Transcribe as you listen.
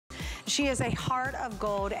She is a heart of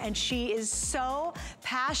gold, and she is so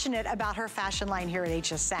passionate about her fashion line here at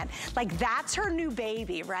HSN. Like, that's her new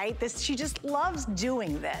baby, right? She just loves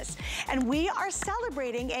doing this. And we are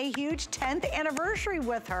celebrating a huge 10th anniversary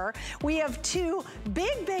with her. We have 2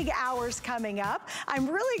 big hours coming up. I'm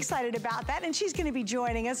really excited about that, and she's gonna be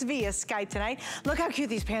joining us via Skype tonight. Look how cute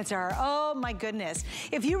these pants are. Oh my goodness.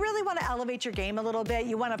 If you really wanna elevate your game a little bit,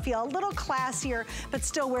 you wanna feel a little classier, but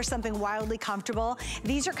still wear something wildly comfortable,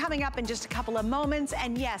 these are coming up in just a couple of moments.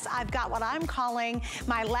 And yes, I've got what I'm calling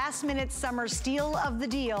my last minute summer steal of the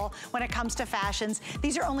deal when it comes to fashions.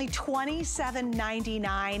 These are only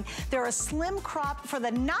 $27.99. They're a slim crop for the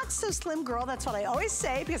not so slim girl. That's what I always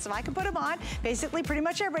say, because if I can put them on, basically pretty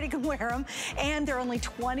much everybody can wear them. And they're only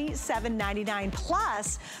 $27.99.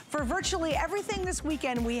 Plus, for virtually everything this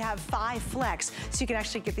weekend, we have 5 flex. So you can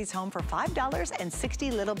actually get these home for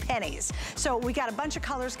 $5.60 little pennies. So we got a bunch of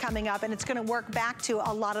colors coming up, and it's gonna work back to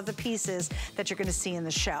a lot of the pieces that you're gonna see in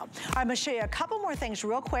the show. All right, I'm gonna show you a couple more things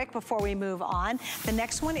real quick before we move on. The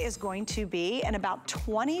next one is going to be in about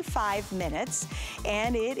 25 minutes,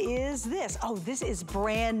 and it is this. Oh, this is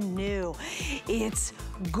brand new. It's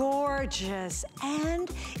gorgeous, and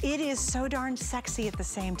it is so darn sexy at the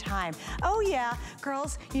same time. Oh yeah,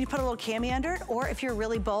 girls, you put a little cami under it, or if you're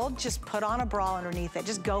really bold, just put on a bra underneath it.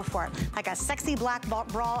 Just go for it. Like a sexy black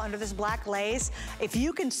bra under this black lace. If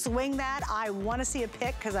you can swing that, I wanna see a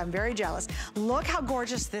pic, because I'm very jealous. Look how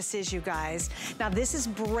gorgeous this is, you guys. Now this is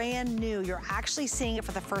brand new. You're actually seeing it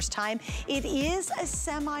for the first time. It is a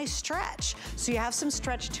semi-stretch, so you have some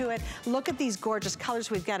stretch to it. Look at these gorgeous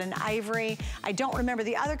colors. We've got an ivory. I don't remember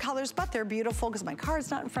the other colors, but they're beautiful because my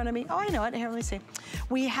card's not in front of me. Oh, I know it. Here, let me see.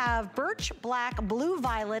 We have birch, black, blue,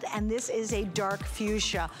 violet, and this is a dark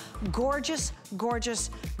fuchsia. Gorgeous, gorgeous,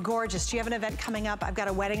 gorgeous. Do you have an event coming up? I've got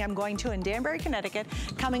a wedding I'm going to in Danbury, Connecticut,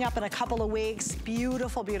 coming up in a couple of weeks.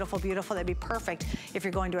 Beautiful, beautiful, beautiful. That'd be perfect if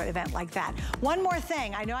you're going to an event like that. One more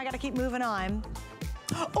thing. I know I got to keep moving on.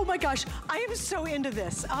 Oh my gosh, I am so into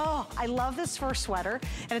this. Oh, I love this fur sweater,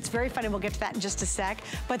 and it's very funny. We'll get to that in just a sec.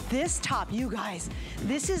 But this top, you guys,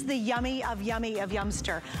 this is the yummy of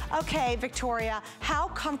Yumster. Okay, Victoria, how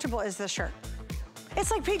comfortable is this shirt? It's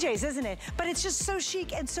like PJs, isn't it? But it's just so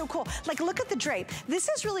chic and so cool. Like, look at the drape. This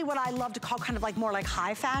is really what I love to call kind of like more like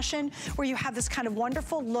high fashion, where you have this kind of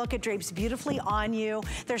wonderful look. It drapes beautifully on you.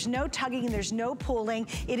 There's no tugging, there's no pulling.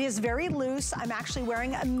 It is very loose. I'm actually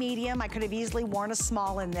wearing a medium. I could have easily worn a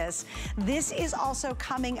small in this. This is also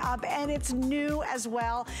coming up, and it's new as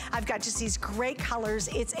well. I've got just these great colors.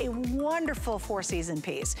 It's a wonderful 4-season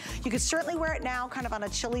piece. You could certainly wear it now, kind of on a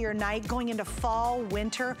chillier night, going into fall,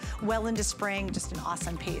 winter, well into spring. Just an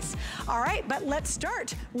awesome piece. All right, but let's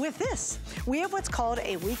start with this. We have what's called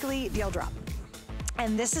a weekly deal drop.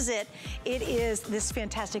 And this is it. It is this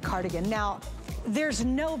fantastic cardigan. Now, there's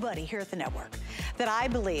nobody here at the network that I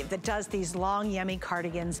believe that does these long, yummy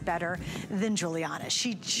cardigans better than Giuliana.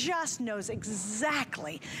 She just knows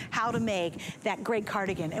exactly how to make that great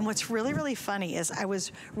cardigan. And what's really, really funny is I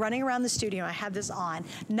was running around the studio, I had this on.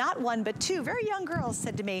 Not one, but 2 very young girls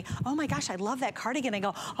said to me, oh my gosh, I love that cardigan. I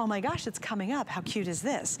go, oh my gosh, it's coming up. How cute is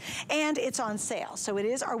this? And it's on sale. So it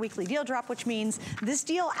is our weekly deal drop, which means this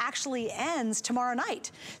deal actually ends tomorrow night.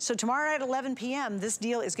 So tomorrow night at 11 p.m., this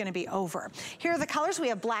deal is gonna be over. Here are the colors. We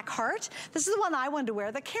have black heart. This is the one I wanted to wear,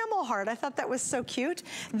 the camel heart. I thought that was so cute.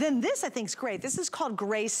 Then this I think is great. This is called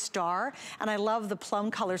Gray Star, and I love the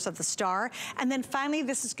plum colors of the star. And then finally,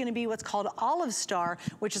 this is gonna be what's called Olive Star,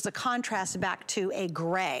 which is a contrast back to a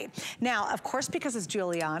gray. Now, of course, because it's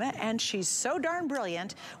Giuliana and she's so darn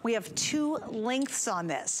brilliant, we have 2 lengths on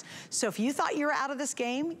this. So if you thought you were out of this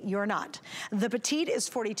game, you're not. The petite is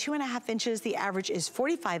 42.5 inches. The average is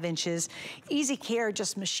 45 inches. Easy care,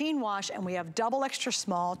 just machine wash, and we have double extra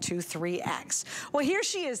small to 3X. Well, here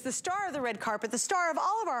she is, the star of the red carpet, the star of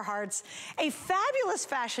all of our hearts, a fabulous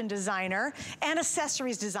fashion designer and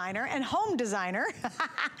accessories designer and home designer.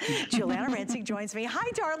 Giuliana Rancic joins me. Hi,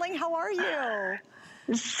 darling, how are you?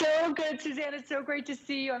 So good, Suzanne. It's so great to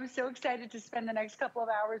see you. I'm so excited to spend the next couple of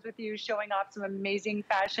hours with you showing off some amazing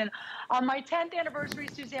fashion. On my 10th anniversary,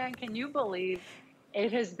 Suzanne, can you believe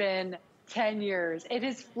it has been 10 years. It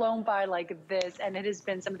has flown by like this, and it has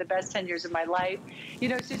been some of the best 10 years of my life. You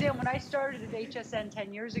know, Suzanne, when I started at HSN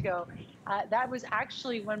 10 years ago, that was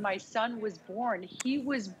actually when my son was born. He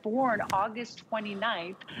was born August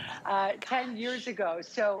 29th, 10 years ago.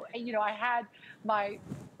 So, you know, I had my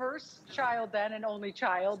first child then and only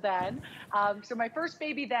child then. So my first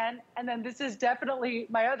baby then, and then this is definitely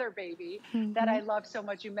my other baby that I love so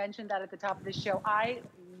much. You mentioned that at the top of the show. I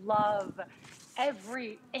love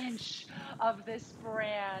every inch of this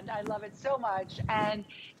brand. I love it so much. And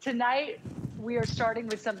tonight we are starting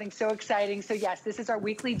with something so exciting. So yes, this is our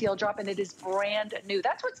weekly deal drop, and it is brand new.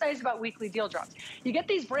 That's what's nice about weekly deal drops. You get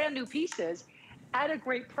these brand new pieces at a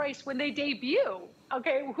great price when they debut.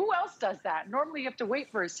 Okay, who else does that? Normally you have to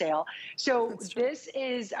wait for a sale. So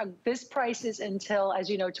this price is until, as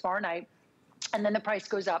you know, tomorrow night, and then the price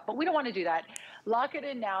goes up, but we don't want to do that. Lock it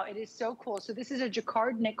in now. It is so cool. So this is a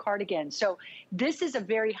jacquard knit cardigan. So this is a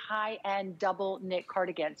very high-end double knit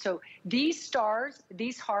cardigan. So these stars,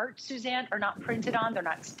 these hearts, Suzanne, are not printed on. They're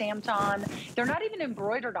not stamped on. They're not even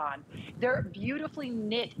embroidered on. They're beautifully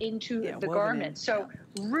knit into the garment. So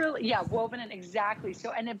really, woven in, exactly.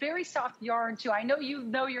 So, and a very soft yarn too. I know you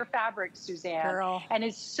know your fabric, Suzanne. Girl. And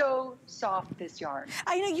it's so soft, this yarn.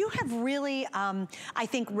 I know you have really, I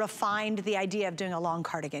think, refined the idea of doing a long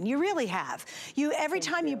cardigan. You really have. Every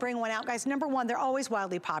time you bring one out, guys, number one, they're always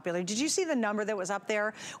wildly popular. Did you see the number that was up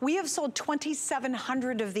there? We have sold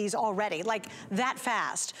 2,700 of these already, like that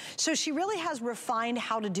fast. So she really has refined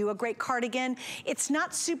how to do a great cardigan. It's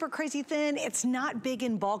not super crazy thin. It's not big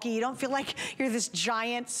and bulky. You don't feel like you're this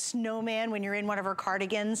giant snowman when you're in one of her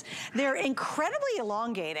cardigans. They're incredibly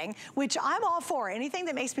elongating, which I'm all for. Anything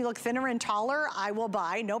that makes me look thinner and taller, I will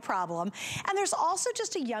buy, no problem. And there's also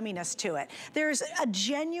just a yumminess to it. There's a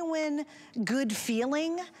genuine good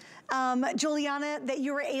feeling, Giuliana, that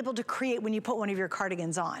you were able to create when you put one of your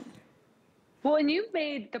cardigans on. Well, and you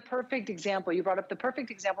made the perfect example. You brought up the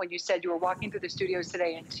perfect example when you said you were walking through the studios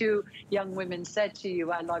today and two young women said to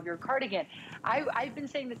you, I love your cardigan. I've been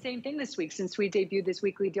saying the same thing this week since we debuted this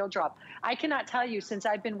weekly deal drop. I cannot tell you, since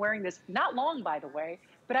I've been wearing this, not long, by the way,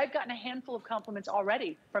 but I've gotten a handful of compliments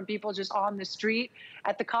already from people just on the street,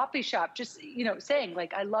 at the coffee shop, just, you know, saying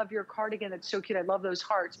like, I love your cardigan. It's so cute. I love those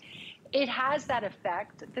hearts. It has that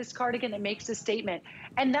effect, this cardigan, that makes a statement.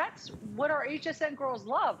 And that's what our HSN girls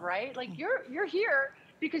love, right? Like you're here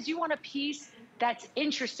because you want a piece that's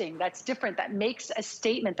interesting, that's different, that makes a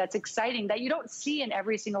statement, that's exciting, that you don't see in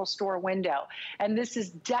every single store window. And this is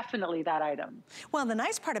definitely that item. Well, the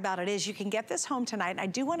nice part about it is you can get this home tonight. And I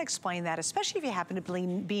do want to explain that, especially if you happen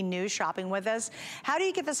to be new shopping with us. How do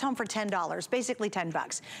you get this home for $10? Basically 10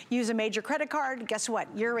 bucks. Use a major credit card, guess what?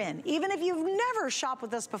 You're in. Even if you've never shopped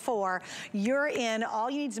with us before, you're in. All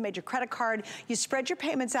you need is a major credit card. You spread your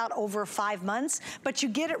payments out over 5 months, but you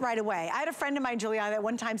get it right away. I had a friend of mine, Giuliana, that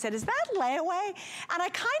one time said, is that layaway? And I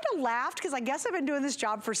kind of laughed because I guess I've been doing this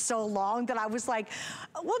job for so long that I was like,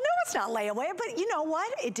 well, no, it's not layaway. But you know what?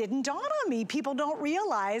 It didn't dawn on me. People don't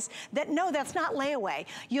realize that, no, that's not layaway.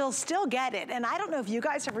 You'll still get it. And I don't know if you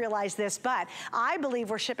guys have realized this, but I believe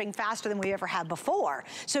we're shipping faster than we ever have before.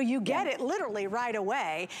 So you get it literally right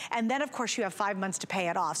away. And then, of course, you have 5 months to pay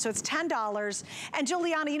it off. So it's $10. And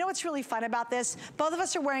Giuliana, you know what's really fun about this? Both of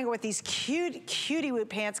us are wearing it with these cutie woot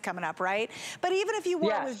pants coming up, right? But even if you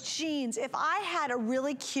wore it with jeans, if I had a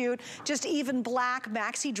really cute, just even black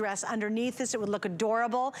maxi dress underneath this, it would look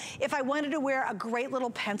adorable. If I wanted to wear a great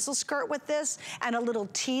little pencil skirt with this and a little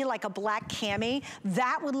tee like a black cami,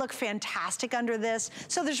 that would look fantastic under this.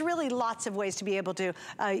 So there's really lots of ways to be able to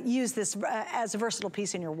use this as a versatile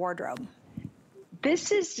piece in your wardrobe.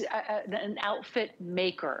 This is an outfit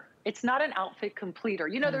maker. It's not an outfit completer.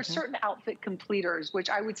 You know, there's certain outfit completers,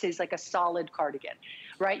 which I would say is like a solid cardigan,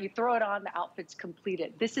 right? You throw it on, the outfit's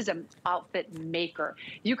completed. This is an outfit maker.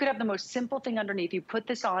 You could have the most simple thing underneath. You put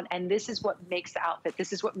this on, and this is what makes the outfit.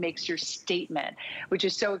 This is what makes your statement, which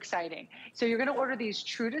is so exciting. So you're gonna order these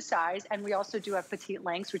true to size, and we also do have petite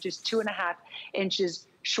lengths, which is 2.5 inches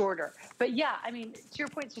shorter. But yeah, I mean, to your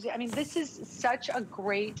point, Susie, I mean, this is such a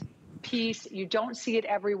great piece. You don't see it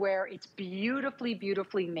everywhere. It's beautifully,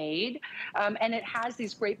 beautifully made. And it has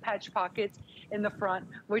these great patch pockets in the front,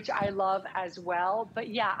 which I love as well. But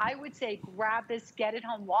yeah, I would say grab this, get it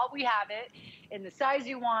home while we have it, in the size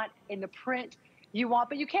you want, in the print you want,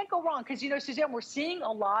 but you can't go wrong because, you know, Suzanne, we're seeing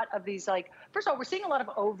a lot of these, like, first of all, we're seeing a lot of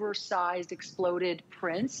oversized, exploded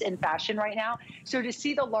prints in fashion right now. So to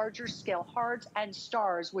see the larger scale hearts and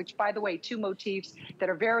stars, which, by the way, two motifs that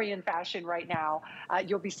are very in fashion right now,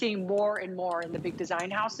 you'll be seeing more and more in the big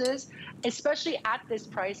design houses, especially at this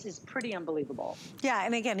price, is pretty unbelievable. Yeah,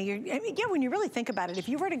 and again, when you really think about it, if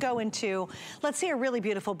you were to go into, let's say, a really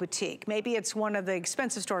beautiful boutique, maybe it's one of the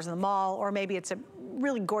expensive stores in the mall, or maybe it's a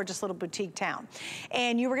really gorgeous little boutique town,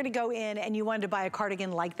 and you were going to go in and you wanted to buy a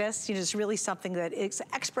cardigan like this, you know, just really something that is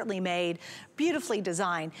expertly made, beautifully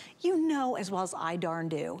designed, you know as well as I darn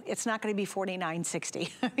do, it's not going to be $49.60.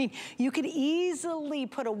 I mean, you could easily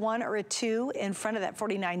put a 1 or a 2 in front of that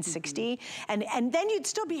 $49.60, and then you'd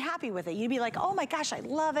still be happy with it. You'd be like, oh my gosh, I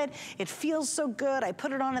love it. It feels so good. I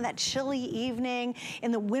put it on in that chilly evening.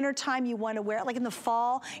 In the wintertime, you want to wear it. Like in the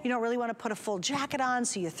fall, you don't really want to put a full jacket on,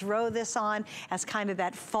 so you throw this on as kind of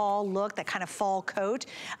that fall look, that kind of fall coat.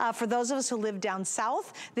 For those of us who live down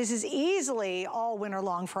south, this is easily all winter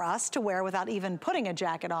long for us to wear without even putting a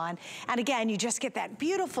jacket on. And again, you just get that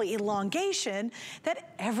beautiful elongation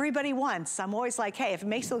that everybody wants. I'm always like, hey, if it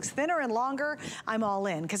makes it look thinner and longer, I'm all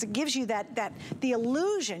in, because it gives you the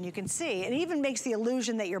illusion you can see. It even makes the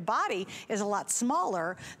illusion that your body is a lot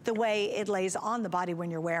smaller the way it lays on the body when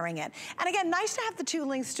you're wearing it. And again, nice to have the two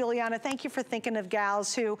lengths, Giuliana. Thank you for thinking of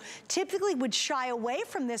gals who typically would shy away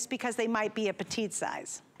from this because they might be a petite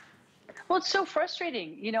size. Well, it's so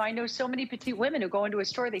frustrating. You know, I know so many petite women who go into a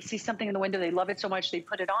store, they see something in the window, they love it so much, they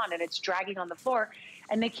put it on and it's dragging on the floor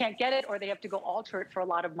and they can't get it, or they have to go alter it for a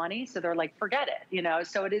lot of money. So they're like, forget it, you know?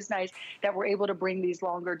 So it is nice that we're able to bring these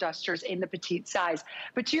longer dusters in the petite size.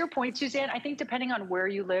 But to your point, Suzanne, I think depending on where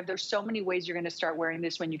you live, there's so many ways you're going to start wearing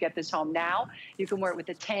this when you get this home. Now, you can wear it with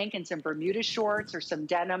a tank and some Bermuda shorts or some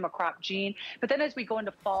denim, a crop jean. But then as we go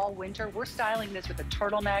into fall, winter, we're styling this with a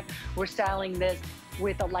turtleneck. We're styling this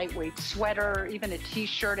with a lightweight sweater, even a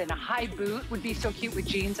t-shirt and a high boot would be so cute with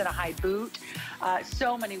jeans and a high boot.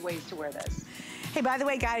 So many ways to wear this. Hey, by the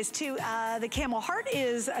way, guys, too, the camel heart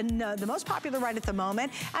is the most popular right at the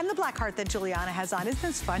moment, and the black heart that Giuliana has on. Isn't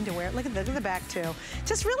this fun to wear? Look at the back, too.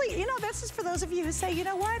 Just really, you know, this is for those of you who say, you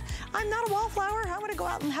know what, I'm not a wallflower. I want to go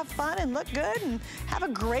out and have fun and look good and have a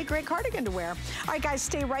great, great cardigan to wear. All right, guys,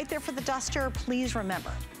 stay right there for the duster. Please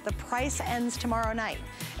remember, the price ends tomorrow night.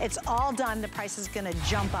 It's all done. The price is going to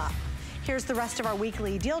jump up. Here's the rest of our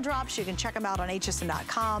weekly deal drops. You can check them out on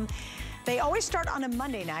hsn.com. They always start on a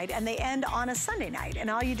Monday night and they end on a Sunday night. And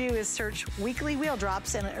all you do is search weekly wheel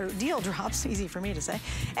drops or deal drops, easy for me to say,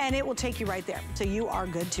 and it will take you right there. So you are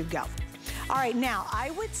good to go. All right, now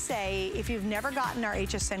I would say if you've never gotten our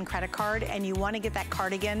HSN credit card and you want to get that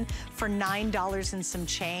cardigan for $9 and some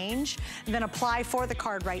change, then apply for the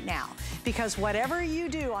card right now. Because whatever you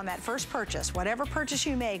do on that first purchase, whatever purchase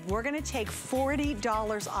you make, we're going to take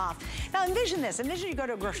 $40 off. Now envision this. Envision you go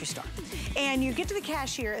to a grocery store and you get to the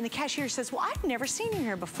cashier and the cashier says, well, I've never seen you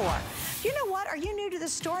here before. You know what? Are you new to the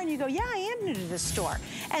store? And you go, yeah, I am new to this store.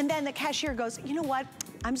 And then the cashier goes, you know what?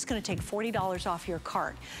 I'm just going to take $40 off your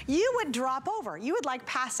cart. You would drop over. You would like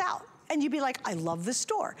pass out. And you'd be like, I love this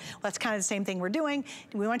store. Well, that's kind of the same thing we're doing.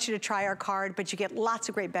 We want you to try our card, but you get lots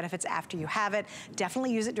of great benefits after you have it.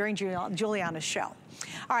 Definitely use it during Giuliana's show.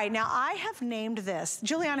 All right, now I have named this.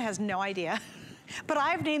 Giuliana has no idea. But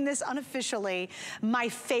I've named this unofficially my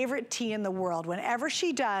favorite tea in the world. Whenever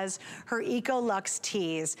she does her Eco Luxe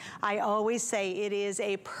teas, I always say it is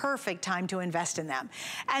a perfect time to invest in them.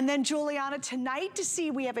 And then Giuliana, tonight to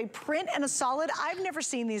see, we have a print and a solid. I've never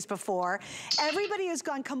seen these before. Everybody has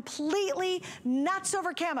gone completely nuts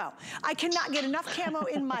over camo. I cannot get enough camo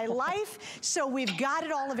in my life, so we've got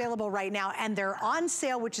it all available right now, and they're on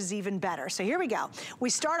sale, which is even better. So here we go. We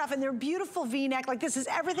start off, and they're beautiful V-neck. Like, this is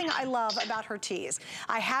everything I love about her teas.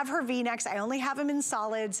 I have her V-necks. I only have them in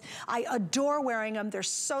solids. I adore wearing them. They're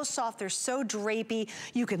so soft. They're so drapey.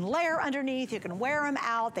 You can layer underneath. You can wear them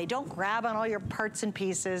out. They don't grab on all your parts and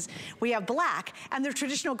pieces. We have black and they're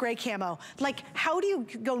traditional gray camo. Like, how do you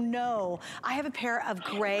go no? I have a pair of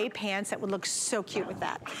gray pants that would look so cute with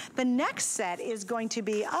that. The next set is going to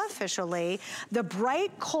be officially the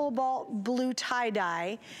bright cobalt blue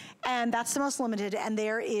tie-dye, and that's the most limited, and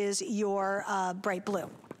there is your bright blue.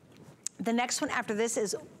 The next one after this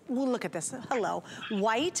is, well, look at this, hello,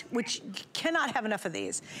 white, which cannot have enough of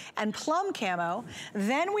these, and plum camo.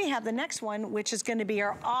 Then we have the next one, which is gonna be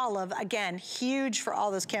our olive, again, huge for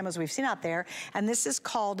all those camos we've seen out there, and this is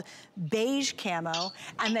called beige camo.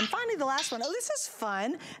 And then finally the last one, oh, this is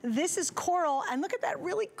fun. This is coral, and look at that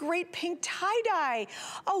really great pink tie-dye.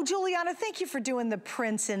 Oh, Giuliana, thank you for doing the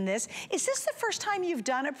prints in this. Is this the first time you've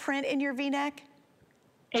done a print in your V-neck?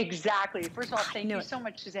 Exactly. First of all, thank you so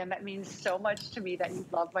much, Suzanne. That means so much to me that you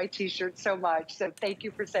love my t-shirt so much. So thank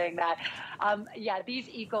you for saying that. Yeah, these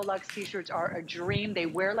Eco Luxe t-shirts are a dream. They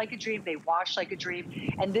wear like a dream. They wash like a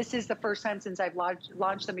dream. And this is the first time since I've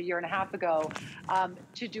launched them a year and a half ago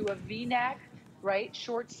to do a V-neck, right,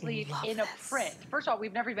 short sleeve in a print. First of all,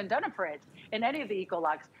 we've never even done a print in any of the Eco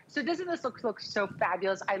Luxe. So doesn't this look so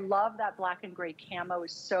fabulous? I love that black and gray camo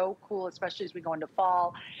is so cool, especially as we go into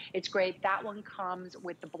fall. It's great. That one comes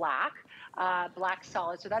with the black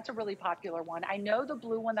solid. So that's a really popular one. I know the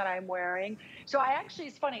blue one that I'm wearing. So I actually,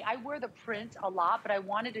 it's funny, I wear the print a lot, but I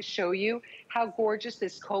wanted to show you how gorgeous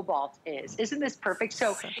this cobalt is. Isn't this perfect?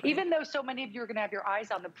 So even though so many of you are going to have your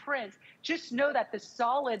eyes on the prints, just know that the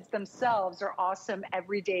solids themselves are awesome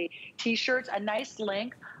everyday t-shirts. A nice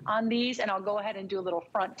length on these, and I'll go ahead and do a little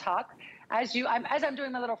front tuck. As I'm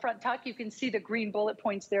doing my little front tuck, you can see the green bullet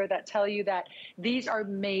points there that tell you that these are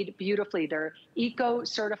made beautifully. They're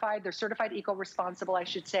eco-certified. They're certified eco-responsible, I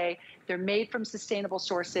should say. They're made from sustainable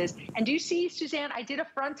sources. And do you see, Suzanne, I did a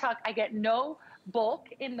front tuck. I get no bulk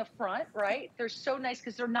in the front, right? They're so nice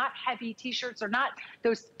because they're not heavy t-shirts. They're not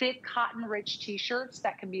those thick cotton-rich t-shirts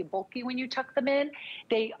that can be bulky when you tuck them in.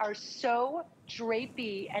 They are so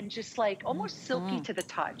drapey and just like almost silky to the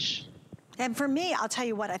touch. And for me, I'll tell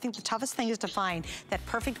you what, I think the toughest thing is to find that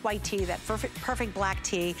perfect white tee, that perfect black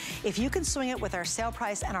tee. If you can swing it with our sale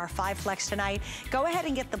price and our 5 flex tonight, go ahead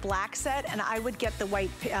and get the black set, and I would get the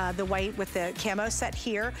white with the camo set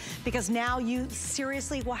here, because now you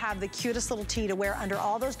seriously will have the cutest little tee to wear under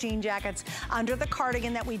all those jean jackets, under the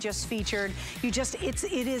cardigan that we just featured.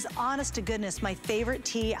 It is honest to goodness my favorite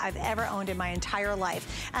tee I've ever owned in my entire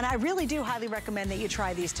life. And I really do highly recommend that you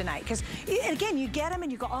try these tonight, because again, you get them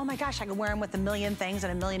and you go, oh my gosh, I can wear them with a million things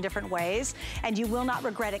in a million different ways, and you will not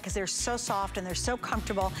regret it, because they're so soft and they're so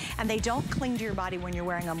comfortable, and they don't cling to your body when you're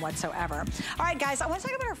wearing them whatsoever. All right, guys, I want to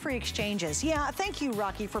talk about our free exchanges. Yeah, thank you,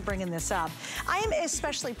 Rocky, for bringing this up. I am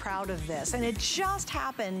especially proud of this, and it just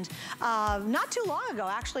happened not too long ago,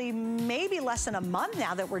 actually maybe less than a month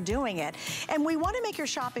now that we're doing it. And we want to make your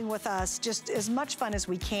shopping with us just as much fun as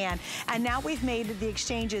we can, and now we've made the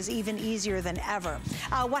exchanges even easier than ever.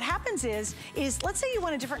 What happens is let's say you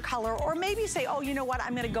want a different color, or maybe you say, oh, you know what,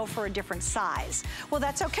 I'm gonna go for a different size. Well,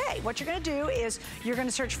 that's okay. What you're gonna do is you're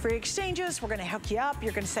gonna search free exchanges, we're gonna hook you up,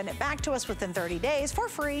 you're gonna send it back to us within 30 days for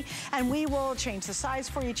free, and we will change the size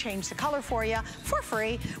for you, change the color for you for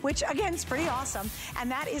free, which again is pretty awesome.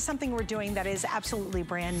 And that is something we're doing that is absolutely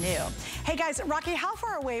brand new. Hey guys, Rocky, how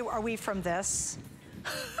far away are we from this?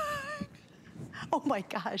 Oh my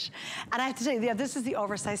gosh. And I have to tell you, yeah, this is the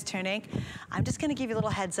oversized tunic. I'm just gonna give you a little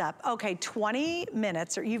heads up. Okay, 20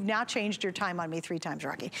 minutes, or you've now changed your time on me 3 times,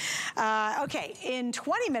 Rocky. Okay, in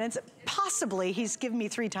 20 minutes, possibly, he's given me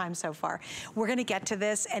 3 times so far. We're gonna get to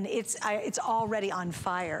this, and it's already on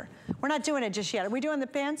fire. We're not doing it just yet. Are we doing the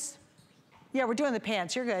pants? Yeah, we're doing the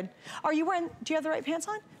pants, you're good. Are you wearing, do you have the right pants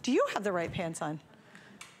on? Do you have the right pants on?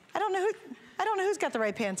 I don't know who's got the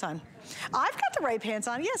right pants on. I've got the right pants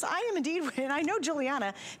on. Yes, I am indeed, and I know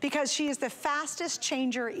Giuliana, because she is the fastest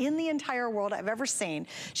changer in the entire world I've ever seen.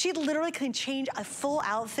 She literally can change a full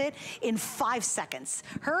outfit in 5 seconds.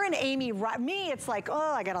 Her and Amy, me, it's like,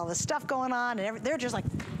 oh, I got all this stuff going on, and they're just like,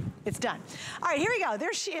 it's done. All right, here we go.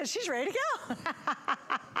 There she is. She's ready to go.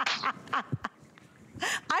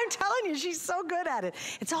 I'm telling you, she's so good at it.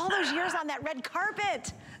 It's all those years on that red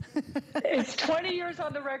carpet. It's 20 years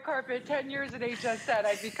on the red carpet, 10 years at HSN.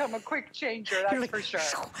 I've become a quick changer, that's for sure.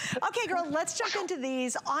 Okay, girl, let's jump into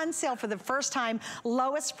these. On sale for the first time,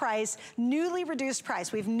 lowest price, newly reduced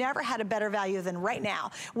price. We've never had a better value than right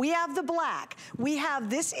now. We have the black. We have,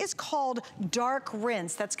 this is called dark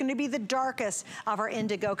rinse. That's gonna be the darkest of our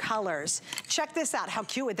indigo colors. Check this out. How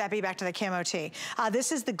cute would that be, back to the camo tee?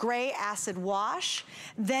 This is the gray acid wash.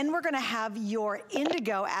 Then we're gonna have your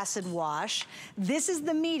indigo acid wash. This is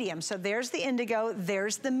the medium. So there's the indigo,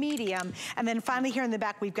 there's the medium. And then finally here in the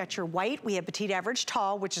back, we've got your white. We have petite, average,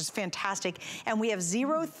 tall, which is fantastic. And we have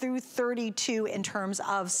 0 through 32 in terms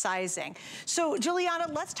of sizing. So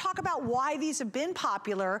Giuliana, let's talk about why these have been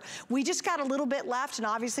popular. We just got a little bit left, and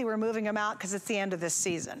obviously we're moving them out because it's the end of this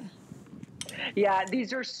season. Yeah,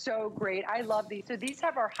 these are so great. I love these. So these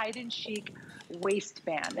have our hide and chic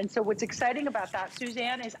waistband. And so what's exciting about that,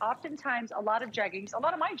 Suzanne, is oftentimes a lot of jeggings, a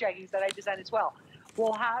lot of my jeggings that I design as well,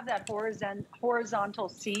 will have that horizontal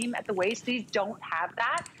seam at the waist. These don't have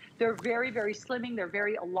that. They're very, very slimming. They're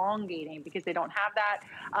very elongating because they don't have that.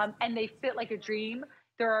 And they fit like a dream.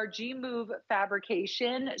 They're our G-Move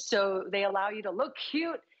fabrication, so they allow you to look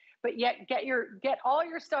cute, but yet get all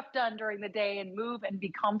your stuff done during the day and move and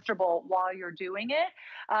be comfortable while you're doing it.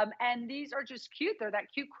 And these are just cute. They're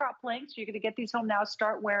that cute crop length. So you're gonna get these home now,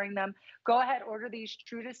 start wearing them. Go ahead, order these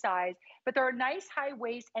true to size. But they're a nice high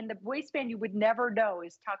waist, and the waistband you would never know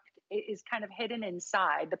is tucked, is kind of hidden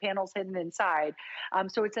inside. The panel's hidden inside.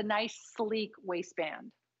 So it's a nice sleek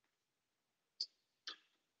waistband.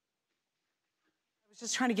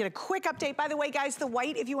 Just trying to get a quick update. By the way, guys, the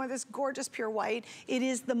white, if you want this gorgeous pure white, it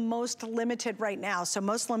is the most limited right now. So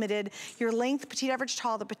most limited, your length, petite, average,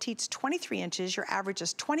 tall, the petite's 23 inches, your average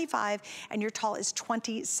is 25, and your tall is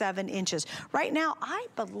 27 inches. Right now, I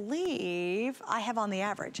believe I have on the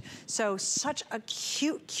average. So such a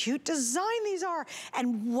cute, cute design these are.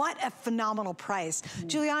 And what a phenomenal price.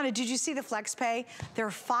 Giuliana, did you see the flex pay? They're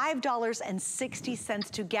 $5.60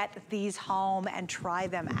 to get these home and try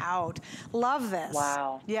them out. Love this. Wow.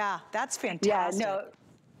 Yeah, that's fantastic. Yeah, no,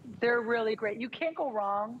 they're really great. You can't go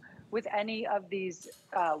wrong with any of these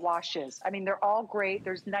washes. I mean, they're all great.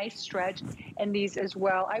 There's nice stretch in these as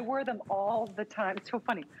well. I wear them all the time. It's so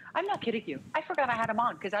funny. I'm not kidding you. I forgot I had them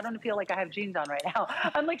on because I don't feel like I have jeans on right now.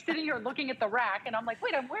 I'm like sitting here looking at the rack and I'm like,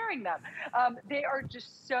 wait, I'm wearing them. They are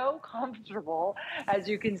just so comfortable, as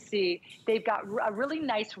you can see. They've got a really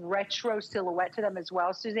nice retro silhouette to them as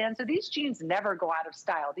well, Suzanne. So these jeans never go out of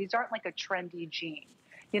style. These aren't like a trendy jean.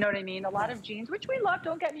 You know what I mean? A lot of jeans, which we love,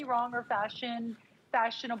 don't get me wrong, are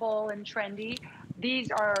fashionable and trendy.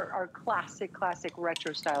 These are classic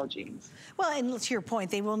retro style jeans. Well, and to your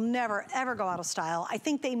point, they will never, ever go out of style. I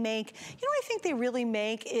think they make, you know what I think they really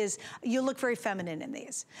make is, you look very feminine in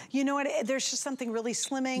these. You know what, there's just something really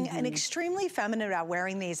slimming and extremely feminine about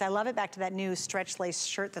wearing these. I love it, back to that new stretch lace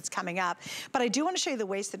shirt that's coming up. But I do want to show you the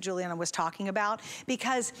waist that Giuliana was talking about,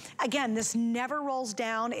 because again, this never rolls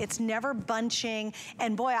down, it's never bunching,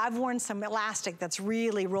 and boy, I've worn some elastic that's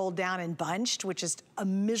really rolled down and bunched, which is a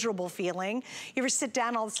miserable feeling. You ever sit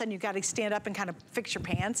down, all of a sudden you've got to stand up and kind of fix your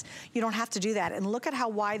pants? You don't have to do that. And look at how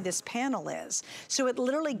wide this panel is. So it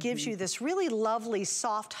literally gives you this really lovely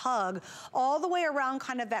soft hug all the way around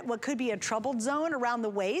kind of that, what could be a troubled zone around the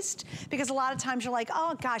waist. Because a lot of times you're like,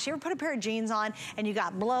 oh gosh, you ever put a pair of jeans on and you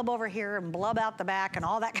got blub over here and blub out the back and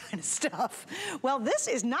all that kind of stuff? Well, this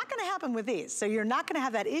is not gonna happen with these. So you're not gonna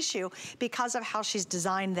have that issue because of how she's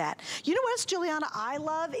designed that. You know what else, Giuliana, I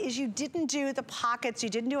love is you didn't do the pockets, you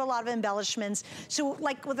didn't do a lot of embellishments. So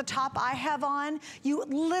like with the top I have on, you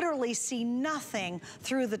literally see nothing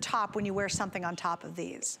through the top when you wear something on top of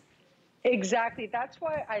these. Exactly. That's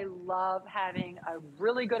why I love having a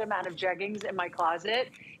really good amount of jeggings in my closet,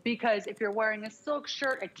 because if you're wearing a silk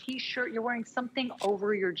shirt, a t-shirt, you're wearing something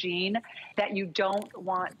over your jean that you don't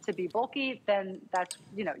want to be bulky, then that's,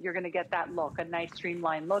 you know, you're going to get that look, a nice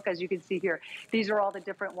streamlined look. As you can see here, these are all the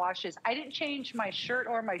different washes. I didn't change my shirt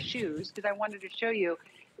or my shoes because I wanted to show you.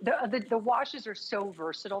 The washes are so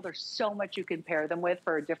versatile. There's so much you can pair them with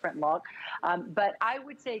for a different look. But I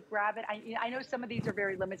would say grab it. I know some of these are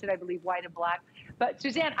very limited, I believe white and black. But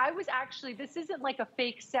Suzanne, I was actually, this isn't like a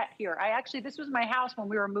fake set here. This was my house when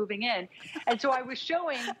we were moving in. And so I was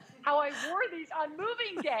showing how I wore these on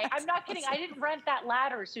moving day. I'm not kidding. I didn't rent that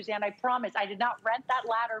ladder, Suzanne. I promise. I did not rent that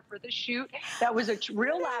ladder for the shoot. That was a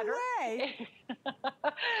real ladder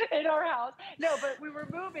in our house. No, but we were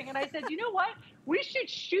moving. And I said, you know what? We should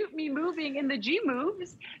shoot me moving in the G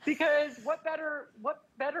moves, because what better,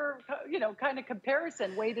 you know, kind of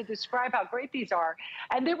comparison way to describe how great these are.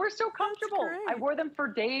 And they were so comfortable. I wore them for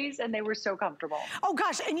days and they were so comfortable. Oh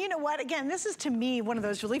gosh, and you know what? Again, this is to me one of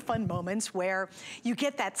those really fun moments where you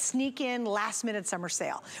get that sneak in last minute summer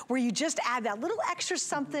sale, where you just add that little extra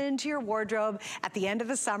something into your wardrobe at the end of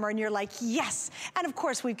the summer and you're like, yes. And of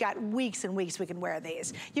course, we've got weeks and weeks we can wear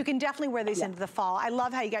these. You can definitely wear these into the fall. I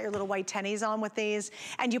love how you got your little white tennies on with these,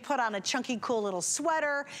 and you put on a chunky, cool little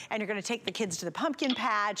sweater, and you're gonna take the kids to the pumpkin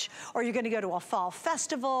patch, or you're gonna go to a fall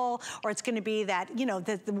festival, or it's gonna be that, you know,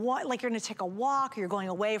 like you're gonna take a walk, or you're going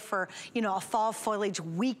away for, you know, a fall foliage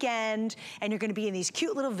weekend, and you're gonna be in these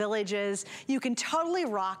cute little villages. You can totally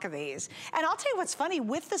rock these. And I'll tell you what's funny,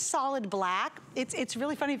 with the solid black, it's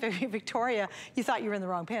really funny, Victoria, you thought you were in the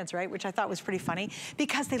wrong pants, right? Which I thought was pretty funny,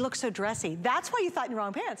 because they look so dressy. That's why you thought in the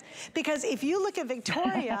wrong pants. Because if you look at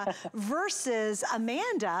Victoria versus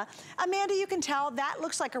Amanda, you can tell that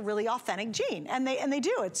looks like a really authentic jean. And they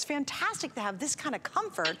do. It's fantastic to have this kind of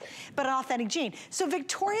comfort, but an authentic jean. So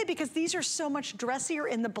Victoria, because these are so much dressier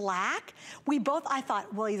in the black, I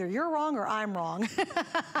thought, well, either you're wrong or I'm wrong. But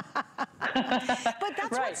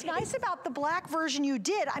that's what's nice about the black version you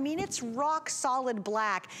did. I mean, it's rock solid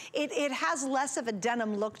black. It has less of a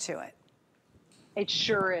denim look to it. It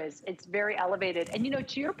sure is. It's very elevated. And you know,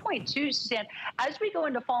 to your point too, Suzanne, as we go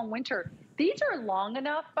into fall and winter, these are long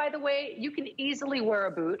enough, by the way, you can easily wear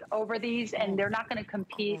a boot over these and they're not going to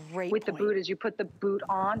compete with the boot as you put the boot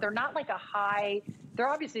on. They're not like a high, they're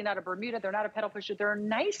obviously not a Bermuda, they're not a pedal pusher, they're a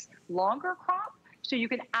nice longer crop. So you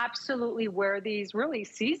can absolutely wear these really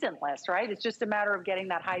seasonless, right? It's just a matter of getting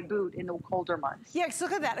that high boot in the colder months. Yeah, because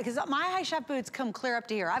look at that, because my high shaft boots come clear up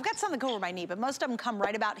to here. I've got some that go over my knee, but most of them come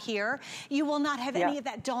right about here. You will not have any of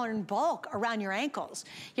that darn bulk around your ankles.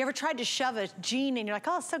 You ever tried to shove a jean and you're like,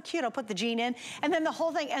 oh, it's so cute, I'll put the jean in, and then the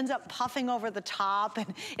whole thing ends up puffing over the top,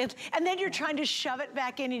 and then you're trying to shove it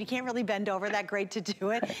back in and you can't really bend over that great to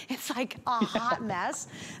do it. It's like a hot mess.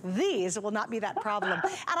 These will not be that problem.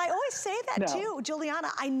 And I always say that too,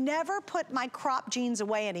 Giuliana, I never put my crop jeans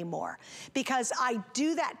away anymore, because I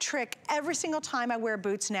do that trick every single time I wear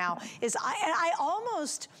boots now. I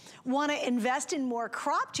almost want to invest in more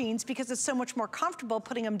crop jeans because it's so much more comfortable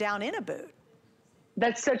putting them down in a boot.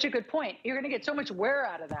 That's such a good point. You're going to get so much wear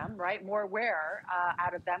out of them, right? More wear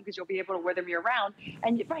out of them because you'll be able to wear them year round.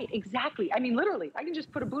 And right, exactly. I mean, literally, I can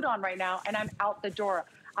just put a boot on right now and I'm out the door.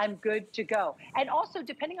 I'm good to go. And also,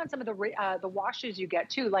 depending on some of the washes you get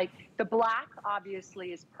too, like the black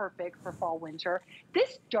obviously is perfect for fall, winter.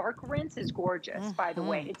 This dark rinse is gorgeous, by the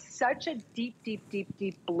way. It's such a deep, deep, deep,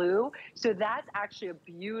 deep blue. So that's actually a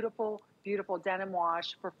beautiful, beautiful denim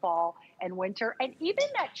wash for fall and winter. And even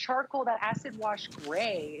that charcoal, that acid wash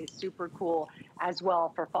gray is super cool as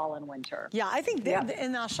well for fall and winter. Yeah, I think,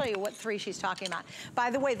 and I'll show you what 3 she's talking about.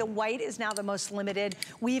 By the way, the white is now the most limited.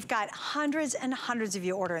 We've got hundreds and hundreds of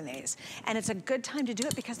you ordering these. And it's a good time to do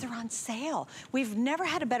it because they're on sale. We've never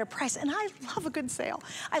had a better price. And I love a good sale.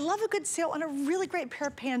 I love a good sale on a really great pair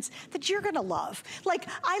of pants that you're gonna love. Like,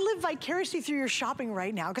 I live vicariously through your shopping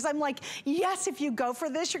right now because I'm like, yes, if you go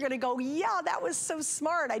for this, you're gonna go, yeah, that was so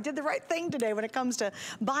smart. I did the right thing today when it comes to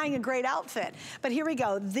buying a great outfit. But here we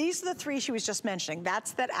go. These are the 3 she was just mentioning.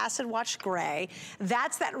 That's that acid wash gray.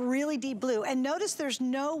 That's that really deep blue. And notice there's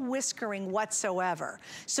no whiskering whatsoever.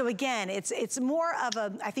 So again, it's more of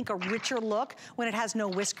a, I think, a richer look when it has no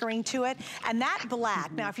whiskering to it. And that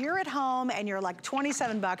black, now if you're at home and you're like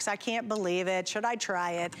 27 bucks, I can't believe it, should I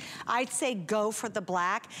try it? I'd say go for the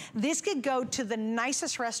black. This could go to the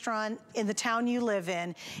nicest restaurant in the town you live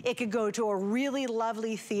in. It could go to a really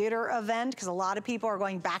lovely theater event because a lot of people are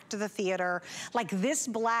going back to the theater. Like this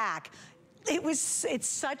black, it's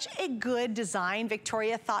such a good design.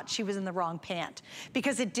 Victoria thought she was in the wrong pant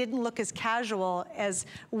because it didn't look as casual as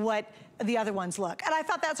what the other ones look. And I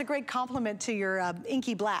thought that's a great compliment to your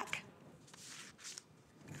inky black.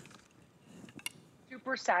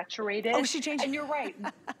 Super saturated. Oh, she changed. And you're right.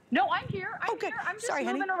 No, I'm here. I'm good. here. I'm just Sorry,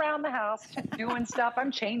 moving honey. around the house, doing stuff.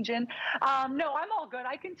 I'm changing. No, I'm all good.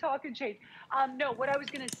 I can talk and change. No, what I was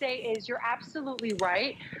going to say is you're absolutely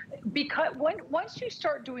right. Because once you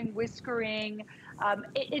start doing whiskering,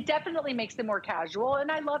 it definitely makes them more casual.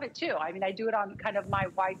 And I love it too. I mean, I do it on kind of my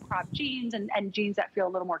wide crop jeans and jeans that feel a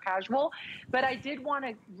little more casual. But I did want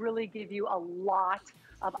to really give you a lot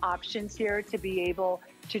of options here to be able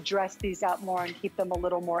to dress these up more and keep them a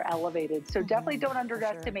little more elevated. So definitely don't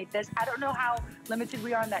underestimate this. I don't know how limited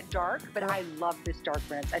we are in that dark, but I love this dark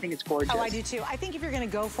rinse. I think it's gorgeous. Oh, I do too. I think if you're gonna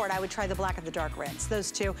go for it, I would try the black and the dark rinse,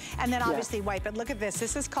 those two. And then obviously white, but look at this.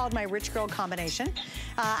 This is called my rich girl combination.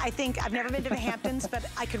 I think, I've never been to the Hamptons, but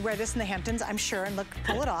I could wear this in the Hamptons, I'm sure, and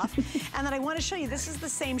pull it off. And then I wanna show you, this is the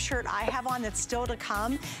same shirt I have on that's still to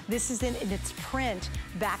come. This is in its print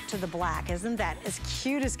back to the black. Isn't that as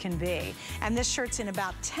cute as can be? And this shirt's in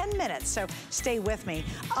about 10 minutes, so stay with me.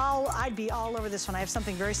 I'd be all over this one. I have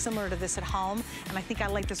something very similar to this at home, and I think I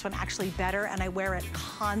like this one actually better, and I wear it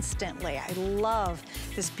constantly. I love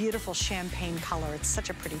this beautiful champagne color. It's such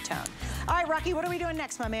a pretty tone. All right, Rocky, what are we doing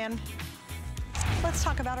next, my man? Let's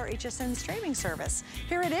talk about our HSN streaming service.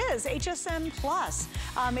 Here it is, HSN Plus.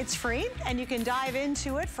 It's free, and you can dive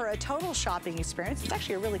into it for a total shopping experience. It's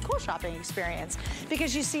actually a really cool shopping experience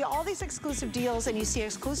because you see all these exclusive deals and you see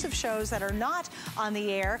exclusive shows that are not on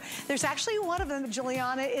the air. There's actually one of them that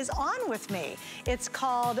Giuliana is on with me. It's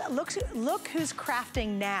called Look Who's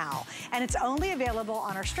Crafting Now, and it's only available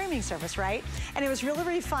on our streaming service, right? And it was really,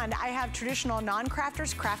 really fun. I have traditional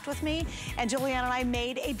non-crafters craft with me, and Giuliana and I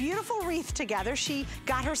made a beautiful wreath together. She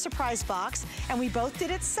got her surprise box, and we both did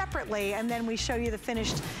it separately, and then we show you the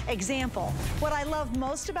finished example. What I love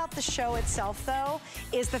most about the show itself, though,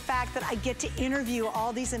 is the fact that I get to interview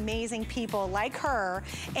all these amazing people like her,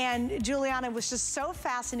 and Giuliana was just so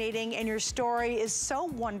fascinating, and your story is so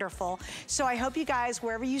wonderful. So I hope you guys,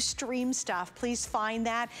 wherever you stream stuff, please find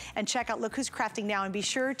that and check out Look Who's Crafting Now, and be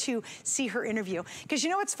sure to see her interview. Because you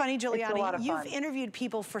know what's funny, Giuliana? You've interviewed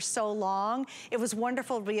people for so long. It was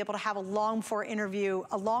wonderful to be able to have a long-form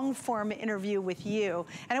interview with you,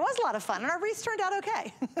 and it was a lot of fun, and our wreaths turned out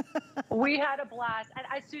okay. We had a blast, and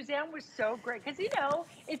Suzanne was so great, because you know,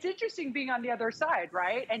 it's interesting being on the other side,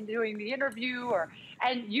 right, and doing the interview,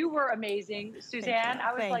 and you were amazing, Suzanne.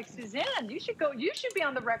 I was like, Suzanne, you should be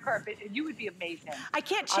on the red carpet, and you would be amazing. I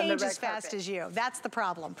can't change as fast as you. That's the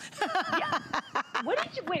problem. Yeah. What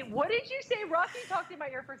did you say? Rocky talked in my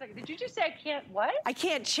ear for a second. Did you just say I can't what? I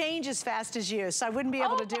can't change as fast as you, so I wouldn't be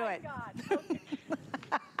able to do it. Oh my God. Okay.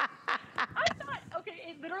 I thought, okay,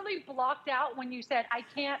 it literally blocked out when you said I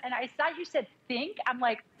can't, and I thought you said think. I'm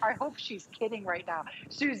like, I hope she's kidding right now.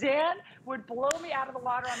 Suzanne would blow me out of the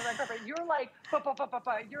water on the red carpet. You're like,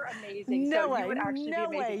 you're amazing. No so way, you would actually no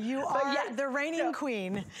be amazing. way. You are the reigning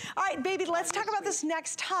queen. All right, baby, let's talk about this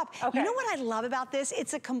next top. Okay. You know what I love about this?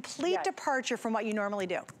 It's a complete departure from what you normally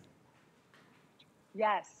do.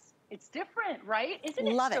 Yes, it's different, right? Isn't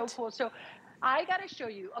it love so cool? So I got to show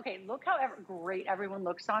you. Okay, look how great everyone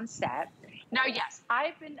looks on set. Now, yes,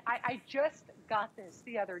 I just got this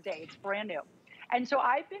the other day. It's brand new. And so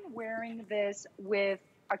I've been wearing this with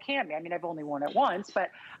a cami. I mean, I've only worn it once,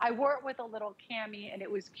 but I wore it with a little cami and it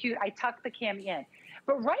was cute. I tucked the cami in.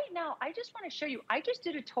 But right now, I just want to show you, I just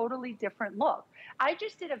did a totally different look. I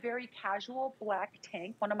just did a very casual black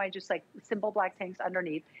tank, one of my just like simple black tanks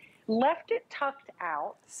underneath, left it tucked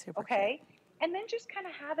out, Super okay? cute. And then just kind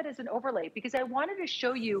of have it as an overlay because I wanted to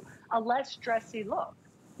show you a less dressy look.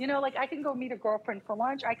 You know, like I can go meet a girlfriend for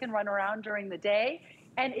lunch, I can run around during the day,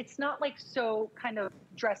 and it's not like so kind of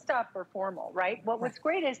dressed up or formal, right? Well, what's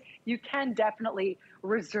great is you can definitely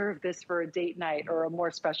reserve this for a date night or a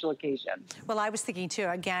more special occasion. Well, I was thinking too,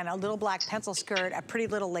 again, a little black pencil skirt, a pretty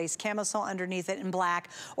little lace camisole underneath it in black,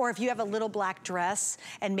 or if you have a little black dress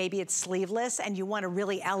and maybe it's sleeveless and you want to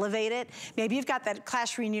really elevate it, maybe you've got that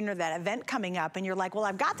class reunion or that event coming up and you're like, well,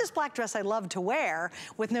 I've got this black dress I love to wear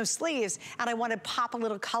with no sleeves and I want to pop a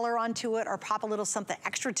little color onto it or pop a little something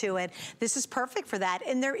extra to it. This is perfect for that.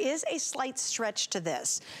 And there is a slight stretch to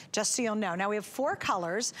this, just so you'll know. Now we have 4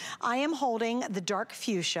 colors. I am holding the dark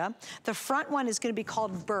fuchsia. The front one is going to be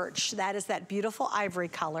called birch. That is that beautiful ivory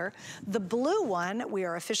color. The blue one we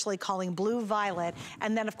are officially calling blue violet.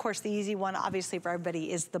 And then of course the easy one obviously for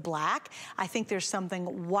everybody is the black. I think there's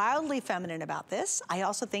something wildly feminine about this. I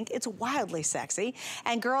also think it's wildly sexy.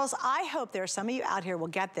 And girls, I hope there are some of you out here will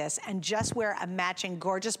get this and just wear a matching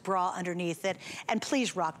gorgeous bra underneath it. And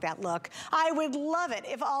please rock that look. I would love it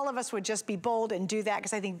if all of us would just be bold and do that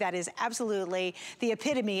because I think that is absolutely the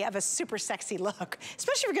epitome of a super sexy look,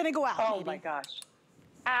 especially if you're gonna go out. Oh my gosh.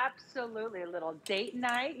 Absolutely, a little date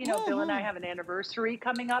night. You know, Bill and I have an anniversary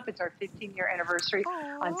coming up. It's our 15-year anniversary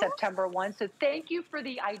on September 1. So thank you for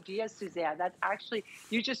the idea, Suzanne. That's actually,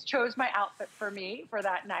 you just chose my outfit for me for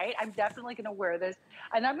that night. I'm definitely gonna wear this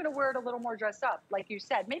and I'm gonna wear it a little more dressed up. Like you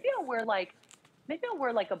said, maybe I'll wear like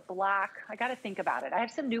a black, I got to think about it. I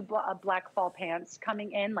have some new black fall pants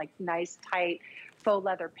coming in, like nice, tight, faux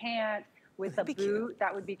leather pant with a boot. Cute.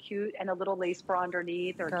 That would be cute. And a little lace bra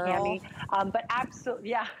underneath or a cami. But absolutely,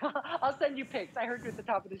 yeah, I'll send you pics. I heard you at the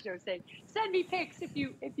top of the show saying, send me pics if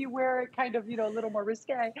you wear it kind of, you know, a little more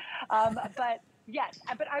risque. But yes,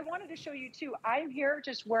 but I wanted to show you too. I'm here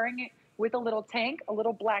just wearing it with a little tank, a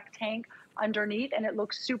little black tank underneath, and it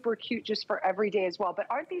looks super cute just for every day as well. But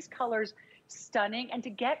aren't these colors stunning? And to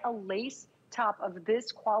get a lace top of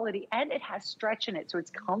this quality, and it has stretch in it, so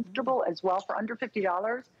it's comfortable as well for under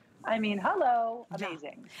 $50. I mean, hello,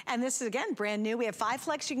 amazing. Yeah. And this is, again, brand new. We have 5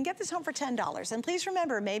 flex. You can get this home for $10. And please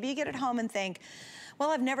remember, maybe you get it home and think,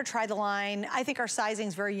 well, I've never tried the line. I think our sizing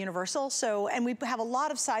is very universal. So, and we have a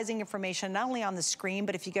lot of sizing information, not only on the screen,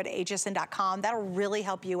 but if you go to hsn.com, that'll really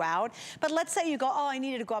help you out. But let's say you go, oh, I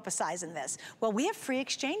needed to go up a size in this. Well, we have free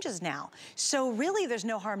exchanges now. So really, there's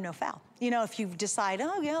no harm, no foul. You know, if you decide,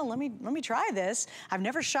 oh yeah, let me try this. I've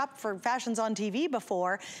never shopped for fashions on TV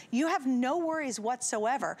before. You have no worries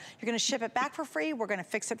whatsoever. You're gonna ship it back for free. We're gonna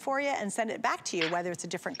fix it for you and send it back to you, whether it's a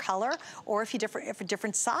different color or if a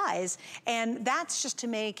different size. And that's just to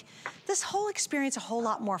make this whole experience a whole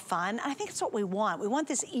lot more fun. And I think it's what we want. We want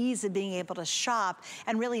this ease of being able to shop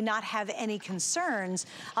and really not have any concerns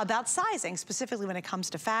about sizing, specifically when it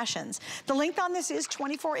comes to fashions. The length on this is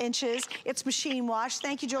 24 inches. It's machine wash.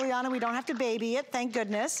 Thank you, Giuliana. We don't have to baby it, thank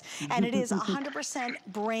goodness. And it is 100%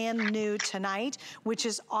 brand new tonight, which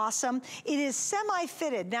is awesome. It is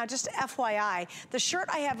semi-fitted. Now, just FYI, the shirt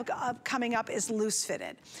I have coming up is loose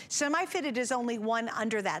fitted. Semi-fitted is only one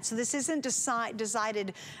under that. So this isn't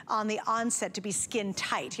decided on the onset to be skin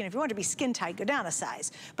tight. You know, if you want to be skin tight, go down a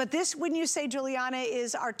size. But this, wouldn't you say, Giuliana,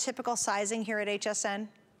 is our typical sizing here at HSN?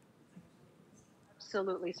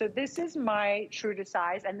 Absolutely. So this is my true to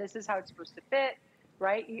size, and this is how it's supposed to fit.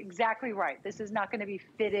 Right? Exactly right. This is not going to be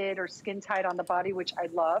fitted or skin tight on the body, which I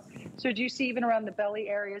love. So do you see even around the belly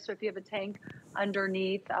area? So if you have a tank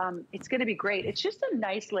underneath, it's going to be great. It's just a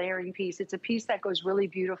nice layering piece. It's a piece that goes really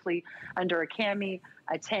beautifully under a cami,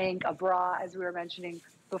 a tank, a bra, as we were mentioning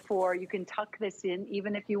before. You can tuck this in,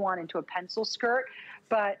 even if you want, into a pencil skirt,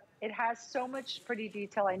 but it has so much pretty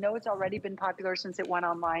detail. I know it's already been popular since it went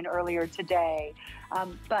online earlier today.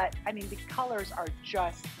 But I mean, the colors are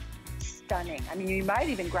just stunning. I mean, you might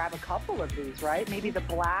even grab a couple of these, right? Maybe the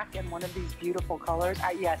black and one of these beautiful colors.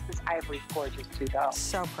 Yes, this ivory is gorgeous too, though.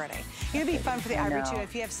 So pretty. It'd be fun for the ivory too.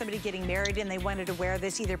 If you have somebody getting married and they wanted to wear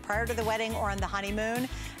this either prior to the wedding or on the honeymoon,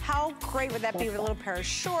 how great would that be with a little pair of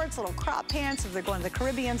shorts, a little crop pants if they're going to the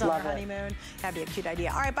Caribbeans on their honeymoon? That'd be a cute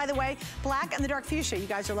idea. All right, by the way, black and the dark fuchsia. You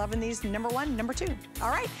guys are loving these, number 1, number 2. All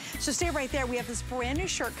right, so stay right there. We have this brand new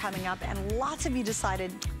shirt coming up, and lots of you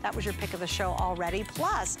decided that was your pick of the show already.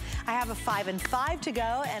 Plus, I have a 5 and 5 to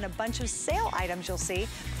go and a bunch of sale items you'll see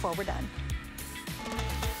before we're done.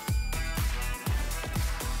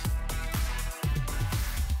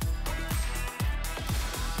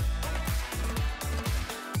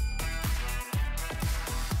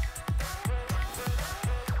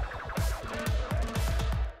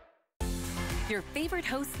 Your favorite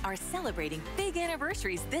hosts are celebrating big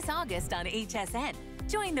anniversaries this August on HSN.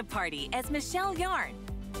 Join the party as Michelle Yarn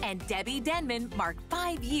and Debbie Denman mark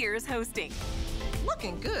 5 years hosting.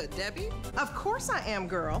 Looking good, Debbie. Of course I am,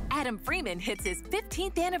 girl. Adam Freeman hits his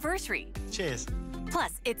 15th anniversary. Cheers.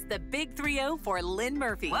 Plus, it's the Big 3-0 for Lynn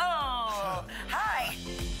Murphy. Whoa! Hi!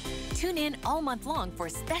 Tune in all month long for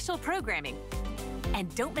special programming.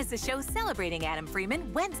 And don't miss a show celebrating Adam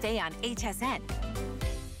Freeman Wednesday on HSN.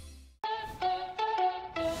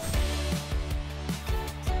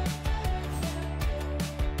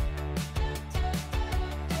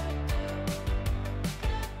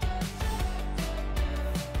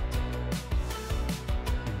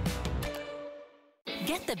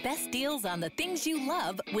 Get the best deals on the things you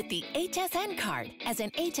love with the HSN card. As an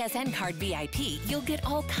HSN card VIP, you'll get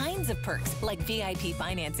all kinds of perks, like VIP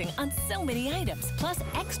financing on so many items, plus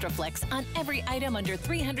extra flex on every item under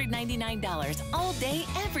 $399 all day,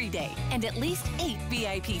 every day, and at least 8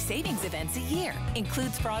 VIP savings events a year.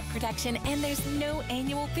 Includes fraud protection, and there's no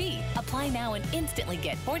annual fee. Apply now and instantly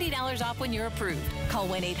get $40 off when you're approved. Call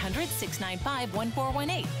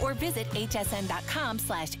 1-800-695-1418 or visit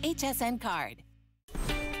hsn.com/HSN card.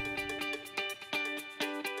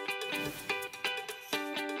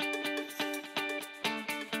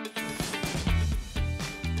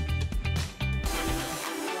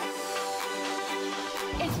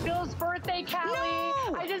 It's Bill's birthday, Callie.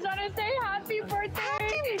 No! I just want to say happy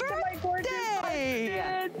birthday to my gorgeous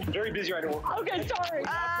husband. I'm very busy right now. Okay, sorry.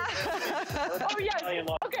 Oh, yes.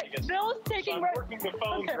 Okay, Bill's taking... I'm working the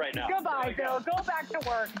phones right now. Goodbye, Bill. Go back to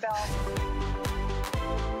work, Bill.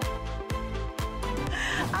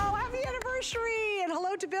 Oh, happy anniversary, and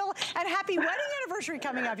hello to Bill, and happy wedding anniversary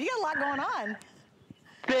coming up. You got a lot going on.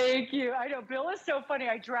 Thank you. I know. Bill is so funny.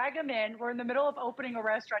 I drag him in. We're in the middle of opening a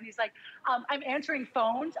restaurant. He's like, I'm answering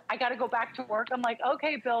phones. I got to go back to work. I'm like,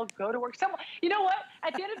 okay, Bill, go to work. You know what?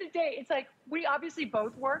 At the end of the day, it's like we obviously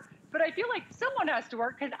both work, but I feel like someone has to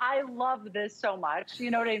work because I love this so much.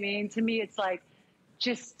 You know what I mean? To me, it's like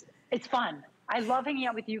it's fun. I love hanging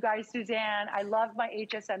out with you guys, Suzanne. I love my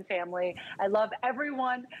HSN family. I love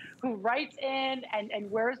everyone who writes in and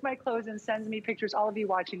wears my clothes and sends me pictures. All of you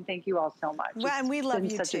watching, thank you all so much. Well, and we love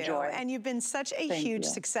you such a too. joy. And you've been such a huge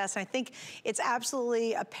success. And I think it's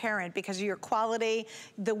absolutely apparent because of your quality,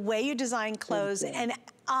 the way you design clothes, and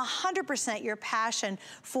 100% your passion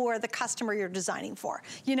for the customer you're designing for.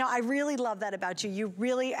 You know, I really love that about you. You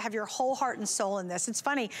really have your whole heart and soul in this. It's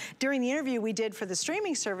funny, during the interview we did for the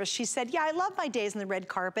streaming service, she said, yeah, I love my days in the red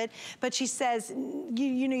carpet, but she says,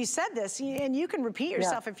 you know, you said this, and you can repeat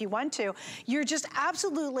yourself if you want to. You're just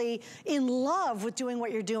absolutely in love with doing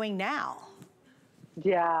what you're doing now.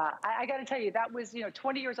 Yeah, I got to tell you, that was,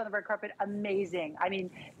 20 years on the red carpet, amazing. I mean,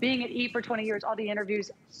 being at E! For 20 years, all the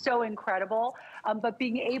interviews, so incredible. But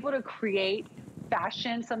being able to create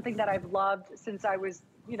fashion, something that I've loved since I was,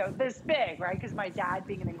 this big, right? Because my dad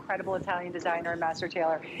being an incredible Italian designer and master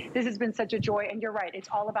tailor, this has been such a joy. And you're right, it's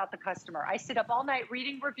all about the customer. I sit up all night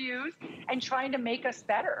reading reviews and trying to make us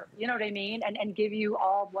better, you know what I mean? And give you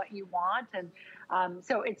all what you want. And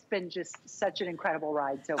so it's been just such an incredible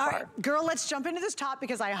ride so far. All right, girl, let's jump into this top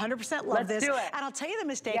because I 100% love this. Let's do it. And I'll tell you the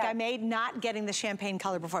mistake I made not getting the champagne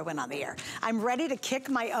color before I went on the air. I'm ready to kick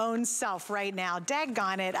my own self right now.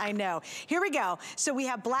 Daggone it, I know. Here we go. So we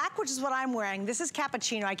have black, which is what I'm wearing. This is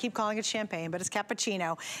cappuccino. I keep calling it champagne, but it's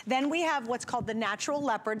cappuccino. Then we have what's called the natural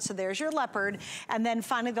leopard. So there's your leopard. And then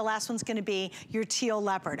finally, the last one's gonna be your teal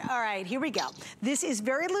leopard. All right, here we go. This is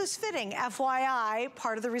very loose fitting, FYI,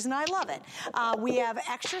 part of the reason I love it. We have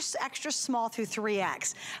extra small through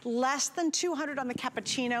 3X. Less than 200 on the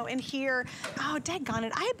cappuccino. And here, oh, daggone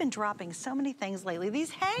it, I have been dropping so many things lately. These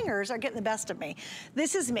hangers are getting the best of me.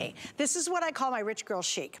 This is me. This is what I call my rich girl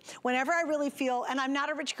chic. Whenever I really feel, and I'm not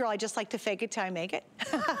a rich girl, I just like to fake it till I make it.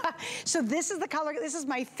 So this is the color, this is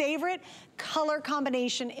my favorite color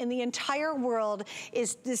combination in the entire world,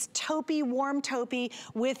 is this taupey, warm taupey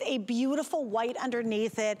with a beautiful white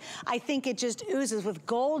underneath it. I think it just oozes with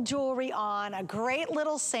gold jewelry on, a great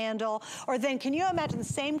little sandal, or then can you imagine the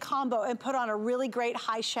same combo and put on a really great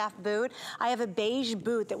high shaft boot? I have a beige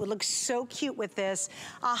boot that would look so cute with this.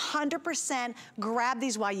 100% grab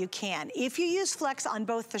these while you can. If you use flex on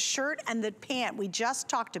both the shirt and the pant we just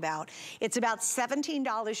talked about, it's about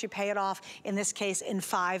 $17. You pay it off, in this case, in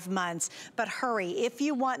 5 months. But hurry, if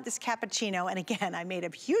you want this cappuccino, and again, I made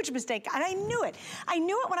a huge mistake, and I knew it. I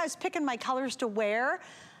knew it when I was picking my colors to wear.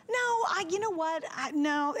 No, you know what?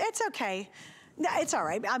 No, it's okay. No, it's all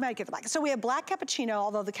right, I might get the black. So we have black cappuccino,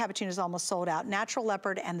 although the cappuccino is almost sold out, natural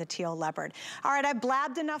leopard and the teal leopard. All right, I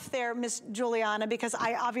blabbed enough there, Miss Giuliana, because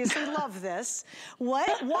I obviously love this. Why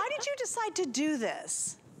did you decide to do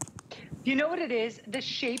this? You know what it is? The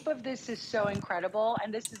shape of this is so incredible,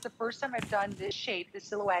 and this is the first time I've done this shape, this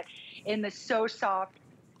silhouette, in the So Soft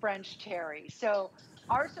French Terry. So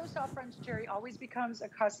our So Soft French Terry always becomes a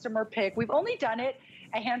customer pick. We've only done it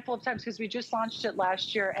a handful of times because we just launched it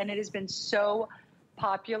last year, and it has been so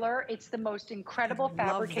popular. It's the most incredible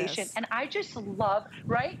fabrication, and I just love,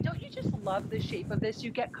 right? Don't you just love the shape of this?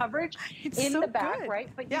 You get coverage in the back, right?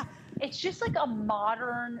 But yeah, it's just like a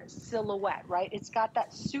modern silhouette, right? It's got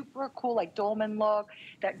that super cool like dolman look,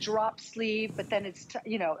 that drop sleeve, but then it's,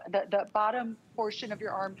 you know, the bottom portion of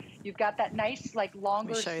your arm, you've got that nice like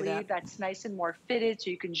longer sleeve that's nice and more fitted, so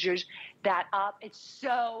you can zhuzh that up. It's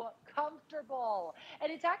so comfortable, and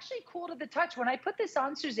it's actually cool to the touch. When I put this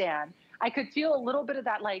on, Suzanne, I could feel a little bit of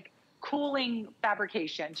that like cooling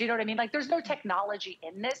fabrication. Do you know what I mean? Like there's no technology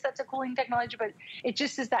in this that's a cooling technology, but it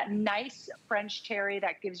just is that nice French terry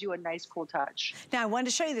that gives you a nice cool touch. Now I wanted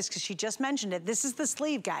to show you this because she just mentioned it. This is the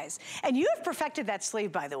sleeve, guys. And you have perfected that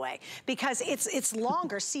sleeve, by the way, because it's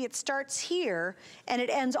longer. See, it starts here and it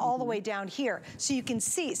ends all the way down here. So you can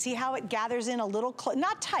see how it gathers in a little,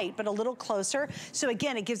 not tight, but a little closer. So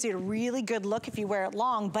again, it gives you a really good look if you wear it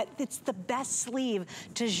long, but it's the best sleeve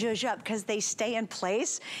to zhuzh up because they stay in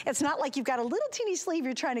place. It's not like you've got a little teeny sleeve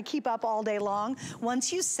you're trying to keep up all day long.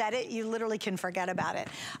 Once you set it, you literally can forget about it.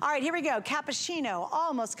 All right, here we go. Cappuccino,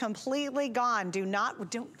 almost completely gone.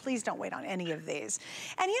 Please don't wait on any of these.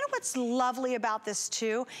 And you know what's lovely about this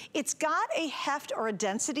too? It's got a heft or a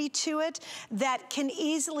density to it that can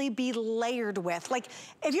easily be layered with. Like,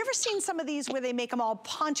 have you ever seen some of these where they make them all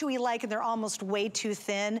poncho-y-like and they're almost way too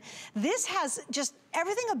thin? This has just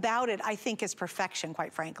everything about it, I think, is perfection,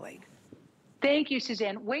 quite frankly. Thank you,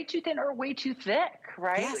 Suzanne. Way too thin or way too thick,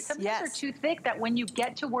 right? Yes, Some things are too thick that when you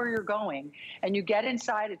get to where you're going and you get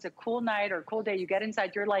inside, it's a cool night or a cool day, you get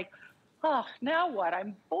inside, you're like, oh, now what?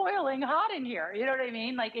 I'm boiling hot in here. You know what I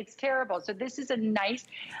mean? Like, it's terrible. So this is a nice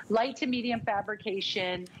light to medium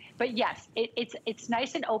fabrication. But yes, it's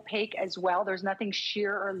nice and opaque as well. There's nothing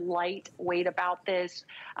sheer or lightweight about this.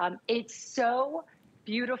 It's so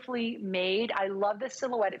beautifully made. I love the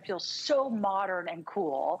silhouette. It feels so modern and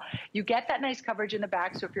cool. You get that nice coverage in the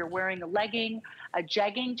back. So if you're wearing a legging, a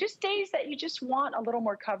jegging, just days that you just want a little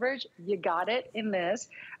more coverage, you got it in this.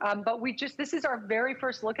 But this is our very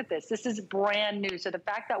first look at this. This is brand new. So the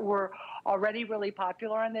fact that we're already really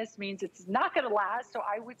popular on this means it's not going to last. So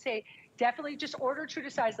I would say definitely just order true to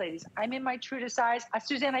size, ladies. I'm in my true to size.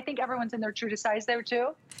 Suzanne, I think everyone's in their true to size there too.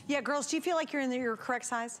 Yeah, girls, do you feel like you're in your correct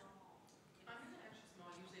size?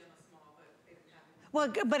 Well,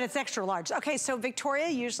 but it's extra large. Okay, so Victoria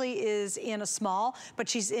usually is in a small, but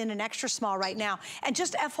she's in an extra small right now. And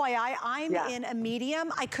just FYI, I'm in a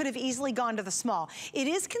medium. I could have easily gone to the small. It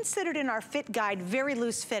is considered in our fit guide very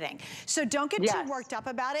loose fitting. So don't get too worked up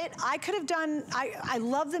about it. I could have done, I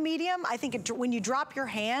love the medium. I think when you drop your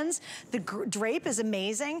hands, the drape is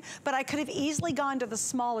amazing, but I could have easily gone to the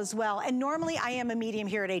small as well. And normally I am a medium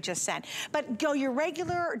here at HSN. But go your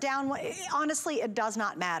regular or down, honestly, it does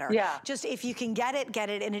not matter. Yeah. Just if you can get it,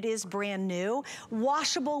 and it is brand new.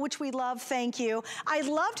 Washable, which we love, thank you. I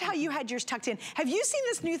loved how you had yours tucked in. Have you seen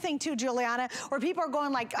this new thing too, Giuliana, where people are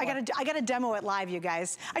going like, I gotta demo it live, you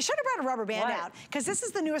guys. I should have brought a rubber band out, because this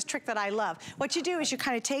is the newest trick that I love. What you do is you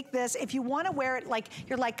kind of take this, if you wanna wear it like,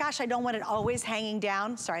 you're like, gosh, I don't want it always hanging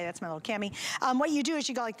down. Sorry, that's my little cami. What you do is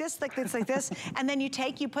you go like this, like this, and then you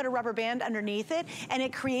put a rubber band underneath it, and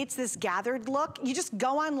it creates this gathered look. You just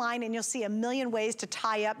go online and you'll see a million ways to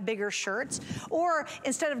tie up bigger shirts, or Or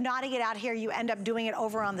instead of knotting it out here, you end up doing it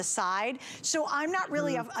over on the side. So I'm not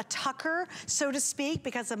really a tucker, so to speak,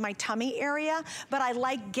 because of my tummy area, but I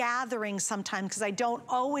like gathering sometimes because I don't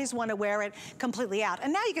always want to wear it completely out.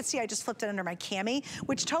 And now you can see I just flipped it under my cami,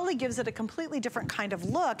 which totally gives it a completely different kind of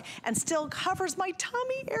look and still covers my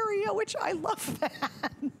tummy area, which I love that.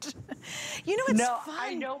 You know, it's fun.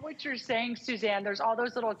 I know what you're saying, Suzanne. There's all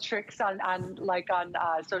those little tricks on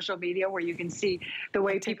social media where you can see the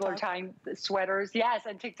way people are tying the sweaters. Yes,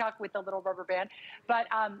 and TikTok with the little rubber band, but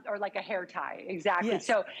or like a hair tie. Exactly. Yes.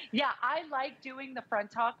 So yeah, I like doing the front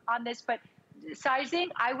tuck on this, but sizing,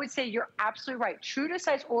 I would say you're absolutely right. True to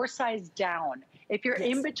size or size down. If you're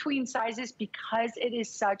in between sizes, because it is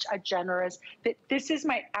such a generous fit. This is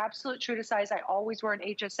my absolute true to size. I always wear an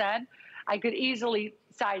HSN. I could easily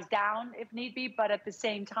size down if need be, but at the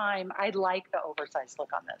same time, I like the oversized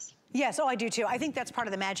look on this. Yes, oh, I do too. I think that's part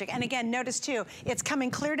of the magic. And again, notice too, it's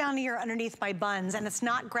coming clear down here underneath my buns and it's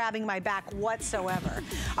not grabbing my back whatsoever.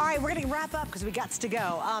 All right, we're gonna wrap up because we got to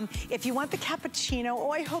go. If you want the cappuccino,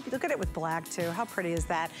 oh, I hope, look at it with black too. How pretty is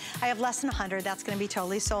that? I have less than 100, that's gonna be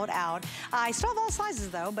totally sold out. I still have all sizes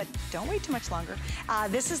though, but don't wait too much longer.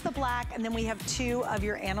 This is the black, and then we have 2 of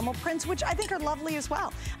your animal prints, which I think are lovely as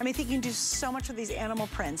well. I mean, I think you can do so much with these animal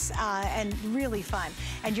prints and really fun.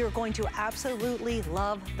 And you're going to absolutely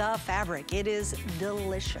love the fabric. It is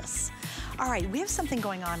delicious. All right, we have something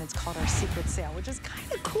going on. It's called our secret sale, which is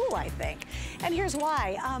kind of cool, I think. And here's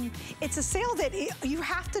why. It's a sale that you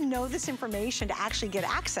have to know this information to actually get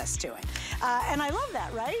access to it. And I love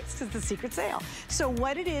that, right? It's the secret sale. So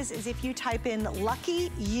what it is if you type in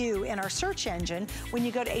Lucky You in our search engine, when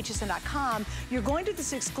you go to hsn.com, you're going to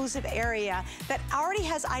this exclusive area that already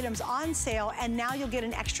has items on sale, and now you'll get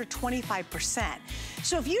an extra 25%.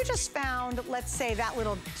 So if you just found, let's say, that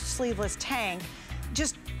little sleeveless tank,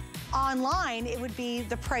 just online, it would be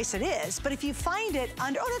the price it is. But if you find it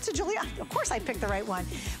under, oh, that's a Giuliana. Of course I picked the right one.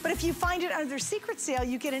 But if you find it under their secret sale,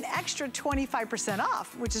 you get an extra 25%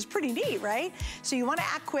 off, which is pretty neat, right? So you want to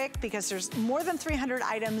act quick because there's more than 300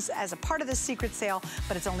 items as a part of this secret sale,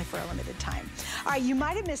 but it's only for a limited time. All right, you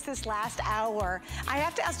might have missed this last hour. I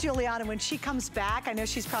have to ask Giuliana when she comes back. I know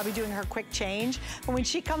she's probably doing her quick change, but when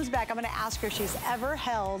she comes back, I'm going to ask her if she's ever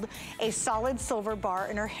held a solid silver bar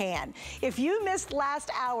in her hand. If you missed last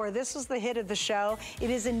hour, this was the hit of the show.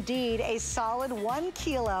 It is indeed a solid 1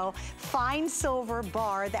 kilo fine silver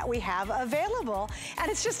bar that we have available.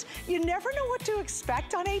 And it's just, you never know what to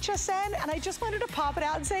expect on HSN. And I just wanted to pop it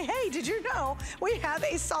out and say, hey, did you know we have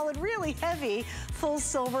a solid, really heavy, full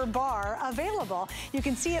silver bar available? You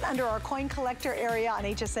can see it under our coin collector area on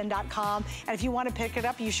hsn.com. And if you want to pick it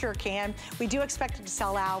up, you sure can. We do expect it to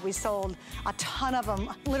sell out. We sold a ton of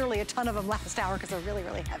them, literally a ton of them last hour because they're really,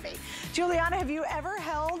 really heavy. Giuliana, have you ever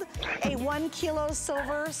held a 1 kilo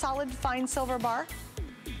silver, solid fine silver bar?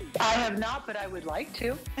 I have not, but I would like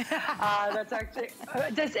to. That's actually,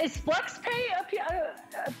 is FlexPay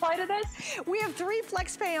apply to this? We have 3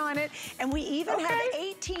 FlexPay on it, and we even have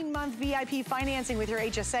 18-month VIP financing with your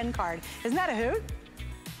HSN card. Isn't that a hoot?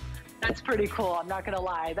 That's pretty cool, I'm not gonna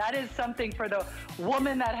lie. That is something for the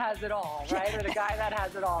woman that has it all, right? Or the guy that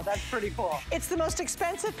has it all. That's pretty cool. It's the most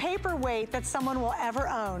expensive paperweight that someone will ever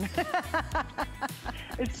own.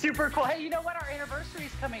 It's super cool. Hey, you know what? Our anniversary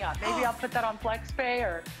is coming up. Maybe I'll put that on FlexPay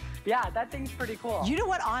or... Yeah, that thing's pretty cool. You know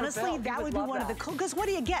what, honestly, that would be one of the cool, because what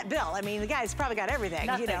do you get, Bill? I mean, the guy's probably got everything,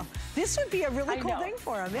 you know. This would be a really cool thing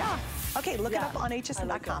for him, yeah. Okay, look it up on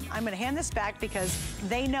hsn.com. I'm gonna hand this back because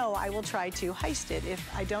they know I will try to heist it if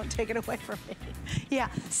I don't take it away from me. Yeah,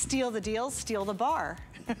 steal the deal, steal the bar.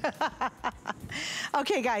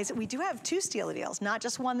 Okay, guys, we do have 2 steal the deals, not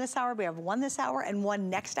just 1 this hour. We have 1 this hour and 1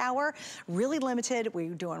 next hour. Really limited.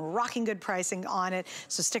 We're doing rocking good pricing on it,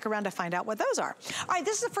 so stick around to find out what those are. All right,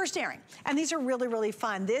 this is the first airing, and these are really, really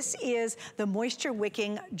fun. This is the Moisture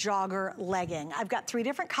Wicking Jogger Legging. I've got 3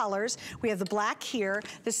 different colors. We have the black here.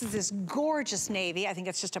 This is this gorgeous navy. I think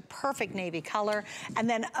it's just a perfect navy color. And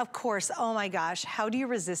then, of course, oh my gosh, how do you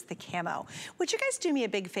resist the camo? Would you guys do me a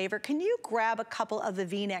big favor? Can you grab a couple of the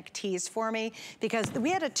V-neck tees for me? Because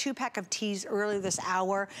we had a 2-pack of tees earlier this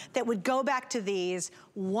hour that would go back to these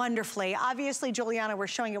wonderfully. Obviously, Giuliana, we're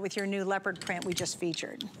showing it with your new leopard print we just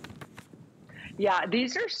featured. Yeah,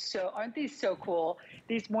 these are aren't these so cool?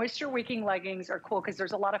 These moisture wicking leggings are cool because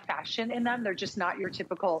there's a lot of fashion in them. They're just not your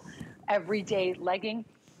typical everyday legging.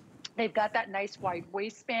 They've got that nice wide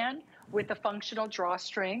waistband with the functional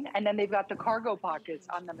drawstring, and then they've got the cargo pockets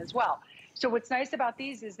on them as well. So what's nice about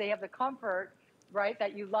these is they have the comfort, right,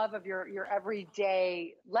 that you love of your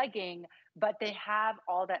everyday legging, but they have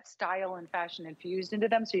all that style and fashion infused into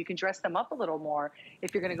them, so you can dress them up a little more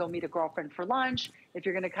if you're going to go meet a girlfriend for lunch, if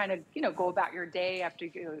you're going to kind of, you know, go about your day after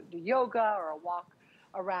you do yoga or a walk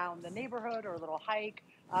around the neighborhood or a little hike.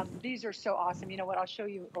 These are so awesome. You know what? I'll show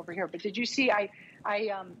you over here. But did you see I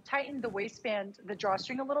tightened the waistband, the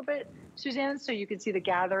drawstring a little bit, Suzanne, so you can see the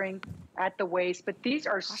gathering at the waist. But these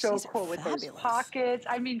are so cool with those pockets.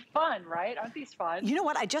 I mean, fun, right? Aren't these fun? You know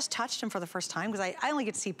what? I just touched them for the first time because I only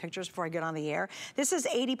get to see pictures before I get on the air. This is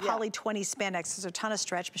 80 poly 20 spandex. There's a ton of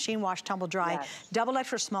stretch, machine wash, tumble dry, double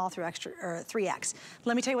extra small through extra 3X.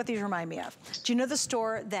 Let me tell you what these remind me of. Do you know the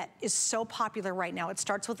store that is so popular right now? It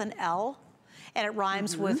starts with an L. And it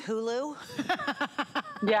rhymes with Hulu.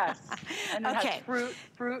 Yes. And it has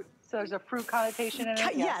fruit. So there's a fruit connotation in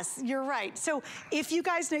it. Yes, you're right. So if you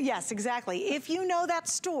guys know, yes, exactly. If you know that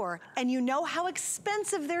store and you know how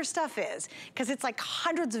expensive their stuff is, because it's like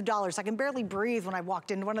hundreds of dollars. I can barely breathe when I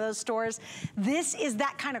walked into one of those stores. This is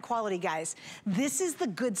that kind of quality, guys. This is the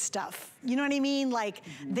good stuff. You know what I mean? Like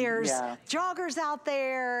there's joggers out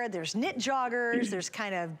there, there's knit joggers, there's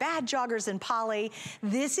kind of bad joggers in poly.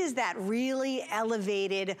 This is that really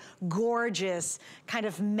elevated, gorgeous kind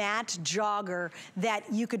of matte jogger that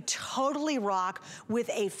you could totally rock with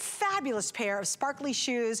a fabulous pair of sparkly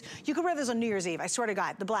shoes. You could wear those on New Year's Eve, I swear to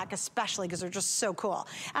God, the black especially, because they're just so cool.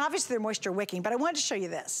 And obviously they're moisture wicking, but I wanted to show you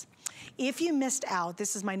this. If you missed out,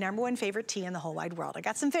 this is my #1 favorite tee in the whole wide world. I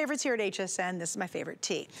got some favorites here at HSN. This is my favorite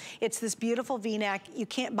tee. It's this beautiful V-neck. You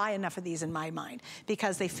can't buy enough of these in my mind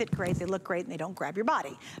because they fit great, they look great, and they don't grab your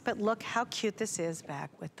body. But look how cute this is back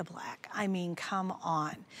with the black. I mean, come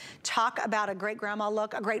on. Talk about a great grandma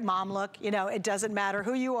look, a great mom look. You know, it doesn't matter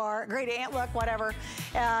who you are, a great aunt look, whatever.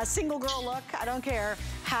 Single girl look, I don't care.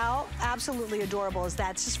 How absolutely adorable is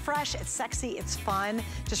that? It's just fresh, it's sexy, it's fun,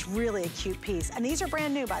 just really a cute piece. And these are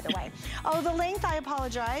brand new, by the way. Oh, the length, I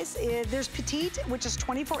apologize. There's petite, which is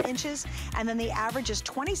 24 inches, and then the average is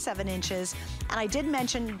 27 inches. And I did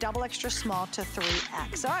mention double extra small to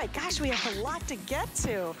 3X. All right, gosh, we have a lot to get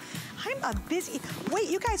to. I'm a busy, wait,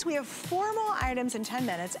 you guys, we have 4 more items in 10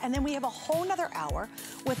 minutes, and then we have a whole nother hour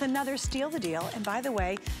with another Steal the Deal. And by the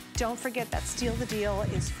way, don't forget that Steal the Deal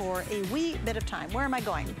is for a wee bit of time. Where am I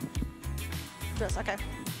going? Dress, okay.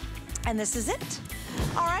 And this is it.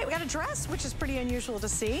 All right, we got a dress, which is pretty unusual to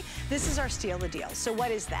see. This is our Steal the Deal. So what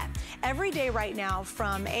is that? Every day right now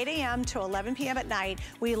from 8 a.m. to 11 p.m. at night,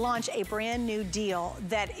 we launch a brand new deal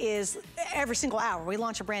that is every single hour. We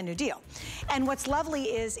launch a brand new deal. And what's lovely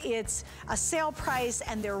is it's a sale price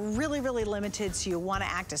and they're really, really limited, so you want to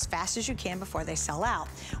act as fast as you can before they sell out.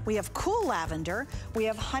 We have cool lavender, we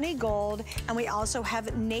have honey gold, and we also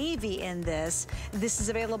have navy in this. This is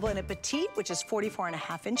available in a petite, which is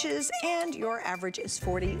 44.5 inches, and your average is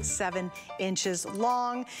 47 inches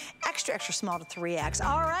long, extra, extra small to 3X.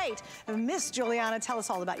 All right, Miss Giuliana, tell us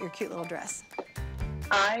all about your cute little dress.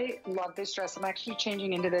 I love this dress. I'm actually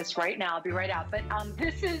changing into this right now. I'll be right out. But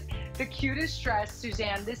this is the cutest dress,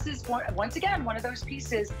 Suzanne. This is, once again, one of those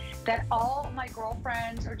pieces that all my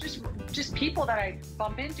girlfriends or just people that I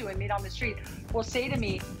bump into and meet on the street will say to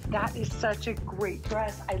me, that is such a great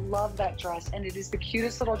dress. I love that dress. And it is the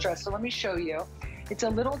cutest little dress. So let me show you. It's a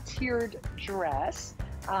little tiered dress.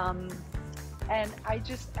 And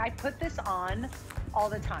I put this on all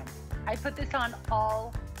the time. I put this on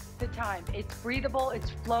all the time. It's breathable,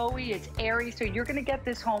 it's flowy, it's airy. So you're gonna get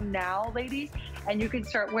this home now, ladies, and you can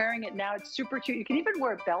start wearing it now. It's super cute. You can even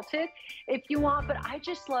wear it belted if you want, but I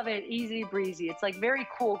just love it easy breezy. It's like very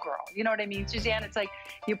cool girl. You know what I mean, Suzanne? It's like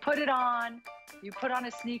you put it on, you put on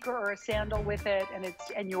a sneaker or a sandal with it,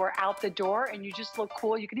 and you are out the door, and you just look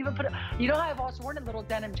cool. You can even put it, you know how I've also worn a little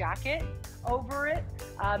denim jacket over it?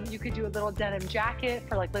 You could do a little denim jacket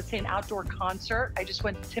for, like, let's say an outdoor concert. I just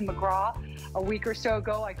went to Tim McGraw a week or so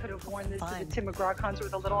ago. I could have worn this to the Tim McGraw concert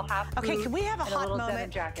with a little half boot. Okay, can we have a hot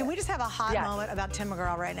moment? Can we just have a hot moment about Tim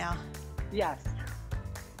McGraw right now? Yes.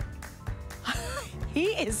 He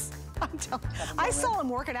is, I'm telling you, I saw him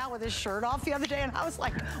working out with his shirt off the other day, and I was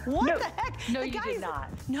like, what the heck? No, you did not.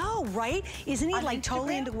 No, right? Isn't he like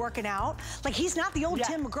totally into working out? Like, he's not the old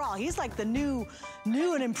Tim McGraw. He's like the new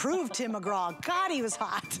and improved Tim McGraw. God, he was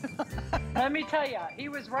hot. Let me tell you, he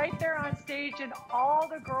was right there on stage, and all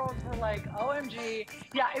the girls were like, OMG.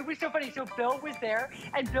 Yeah, it was so funny. So Bill was there,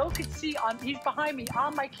 and Bill could see, he's behind me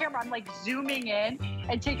on my camera. I'm like zooming in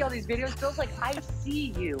and taking all these videos. Bill's like, I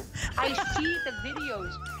see you. I see the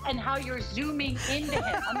videos and how you're zooming into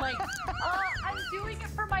him. I'm like, I'm doing it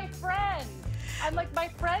for my friend. I'm like, my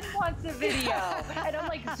friend wants a video. And I'm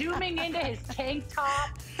like zooming into his tank top.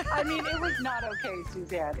 I mean, it was not okay,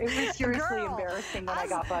 Suzanne. It was seriously embarrassing when I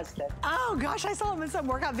got busted. Oh gosh, I saw him in some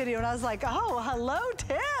workout video and I was like, oh, hello,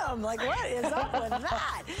 Tim. Like, what is up with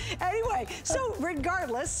that? Anyway, so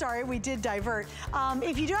regardless, sorry, we did divert.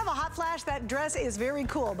 If you do have a hot flash, that dress is very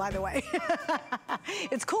cool, by the way.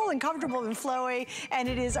 It's cool and comfortable and flowy, and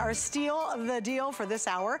it is our steal of the deal for this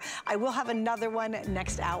hour. I will have another one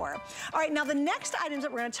next hour. All right, now the next items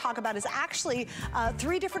that we're gonna talk about is actually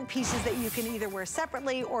 3 different pieces that you can either wear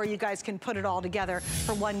separately or you guys can put it all together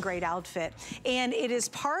for one great outfit. And it is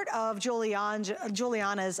part of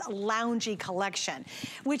Giuliana's loungy collection,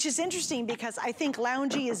 which is interesting because I think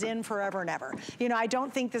loungy is in forever and ever. You know, I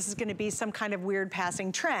don't think this is gonna be some kind of weird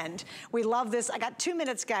passing trend. We love this. I got 2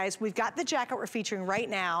 minutes, guys. We've got the jacket we're featuring right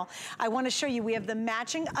now. I wanna show you, we have the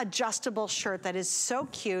matching adjustable shirt that is so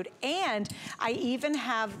cute, and I even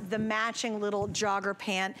have the matching little jogger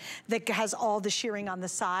pant that has all the shearing on the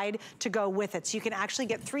side to go with it. So you can actually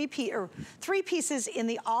get 3 pieces in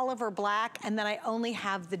the olive or black, and then I only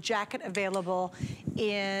have the jacket available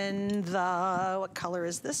in the, what color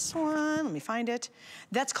is this one? Let me find it.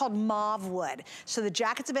 That's called mauve wood. So the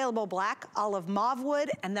jacket's available black, olive, mauve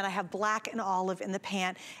wood, and then I have black and olive in the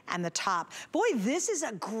pant and the top. Boy, this is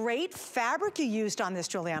a great fabric you used on this,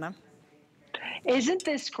 Giuliana. Isn't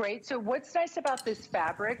this great? So what's nice about this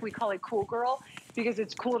fabric, we call it Cool Girl because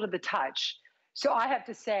it's cool to the touch. So I have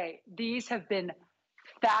to say, these have been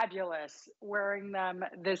fabulous wearing them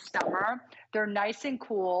this summer. They're nice and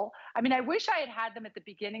cool. I mean, I wish I had had them at the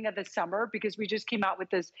beginning of the summer because we just came out with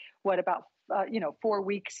this, what, about 4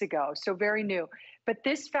 weeks ago. So very new. But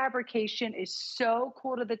this fabrication is so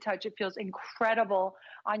cool to the touch. It feels incredible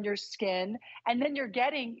on your skin. And then you're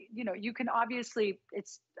getting, you can obviously,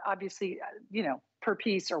 it's obviously, per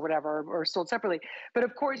piece or whatever, or sold separately. But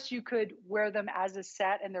of course you could wear them as a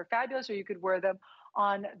set and they're fabulous, or you could wear them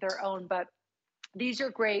on their own. But these are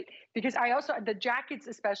great because the jacket's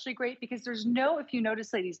especially great because there's no, if you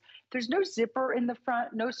notice, ladies, there's no zipper in the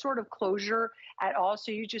front, no sort of closure at all.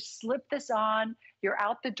 So you just slip this on, you're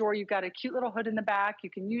out the door, you've got a cute little hood in the back, you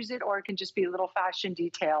can use it, or it can just be a little fashion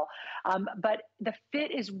detail. But the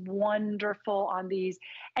fit is wonderful on these.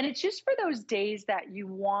 And it's just for those days that you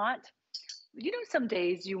want, some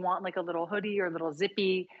days you want like a little hoodie or a little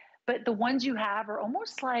zippy, but the ones you have are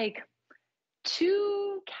almost like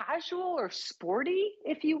too casual or sporty,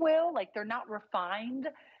 if you will. Like they're not refined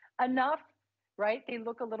enough, right? They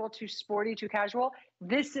look a little too sporty, too casual.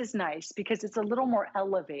 This is nice because it's a little more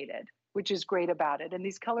elevated, which is great about it. And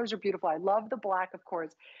these colors are beautiful. I love the black, of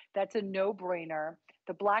course. That's a no-brainer.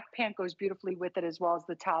 The black pant goes beautifully with it as well as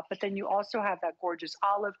the top, but then you also have that gorgeous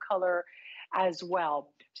olive color as well.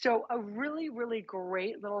 So a really, really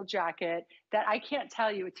great little jacket that I can't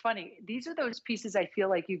tell you. It's funny. These are those pieces I feel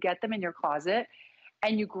like you get them in your closet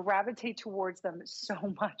and you gravitate towards them so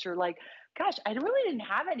much. Or like, gosh, I really didn't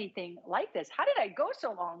have anything like this. How did I go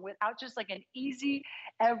so long without just like an easy,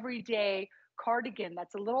 everyday cardigan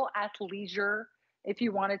that's a little athleisure, if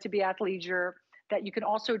you want it to be athleisure, that you can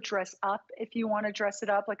also dress up if you want to dress it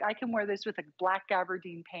up. Like I can wear this with a black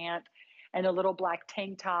gabardine pant and a little black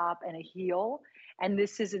tank top and a heel. And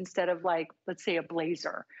this is instead of like, let's say a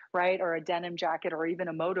blazer, right? Or a denim jacket or even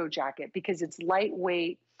a moto jacket, because it's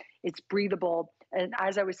lightweight, it's breathable. And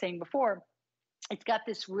as I was saying before, it's got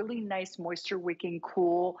this really nice moisture wicking,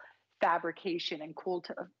 cool fabrication and cool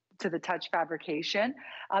to the touch fabrication.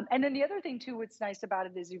 And then the other thing too, what's nice about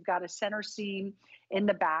it is you've got a center seam in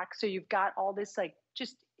the back. So you've got all this like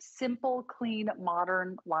just simple, clean,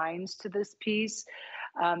 modern lines to this piece,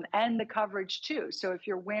 and the coverage too. So if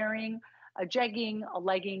you're wearing a jegging, a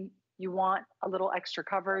legging, you want a little extra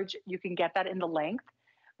coverage, you can get that in the length,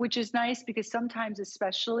 which is nice because sometimes,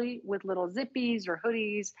 especially with little zippies or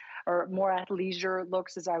hoodies or more athleisure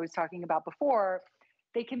looks, as I was talking about before,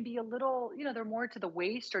 they can be a little, they're more to the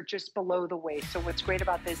waist or just below the waist. So what's great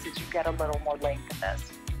about this is you get a little more length in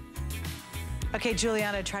this. Okay,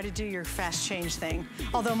 Giuliana, try to do your fast change thing.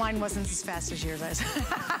 Although mine wasn't as fast as yours is.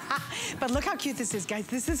 But look how cute this is, guys.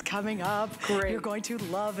 This is coming up. Great. You're going to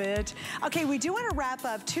love it. Okay, we do want to wrap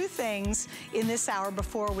up 2 things in this hour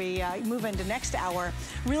before we move into next hour.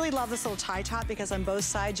 Really love this little tie top because on both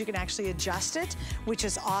sides you can actually adjust it, which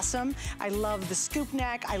is awesome. I love the scoop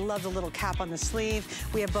neck. I love the little cap on the sleeve.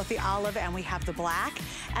 We have both the olive and we have the black.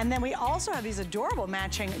 And then we also have these adorable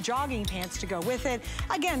matching jogging pants to go with it.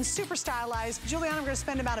 Again, super stylized. Giuliana, we're going to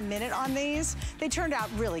spend about a minute on these. They turned out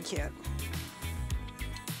really cute.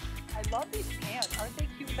 I love these pants. Aren't they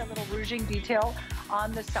cute with that little ruching detail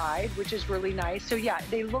on the side, which is really nice. So yeah,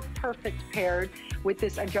 they look perfect paired with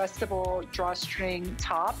this adjustable drawstring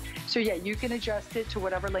top. So yeah, you can adjust it to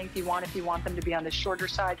whatever length you want if you want them to be on the shorter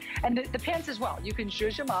side. And the pants as well, you can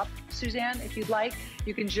zhuzh them up, Suzanne, if you'd like.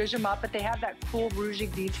 You can zhuzh them up, but they have that cool ruching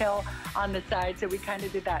detail on the side. So we kind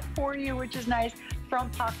of did that for you, which is nice.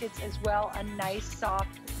 Front pockets as well, a nice,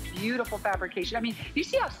 soft, beautiful fabrication. I mean, you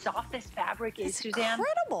see how soft this fabric is, Suzanne?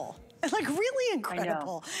 Incredible. Like really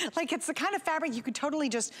incredible. Like it's the kind of fabric you could totally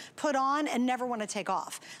just put on and never want to take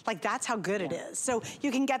off. Like that's how good it is. So you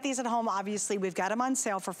can get these at home. Obviously, we've got them on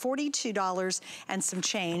sale for $42 and some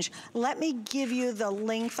change. Let me give you the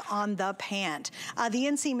length on the pant. The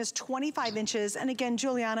inseam is 25 inches. And again,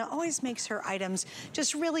 Giuliana always makes her items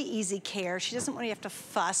just really easy care. She doesn't want to have to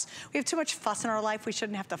fuss. We have too much fuss in our life. We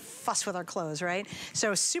shouldn't have to fuss with our clothes, right?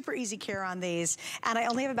 So super easy care on these. And I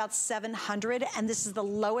only have about 700, and this is the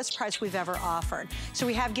lowest price we've ever offered. So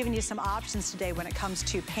we have given you some options today when it comes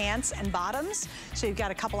to pants and bottoms. So you've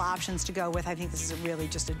got a couple options to go with. I think this is really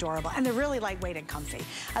just adorable. And they're really lightweight and comfy.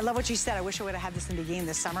 I love what you said. I wish I would have had this in the game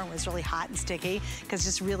this summer. It was really hot and sticky because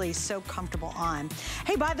it's really so comfortable on.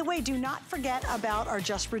 Hey, by the way, do not forget about our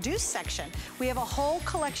Just Reduced section. We have a whole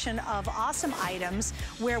collection of awesome items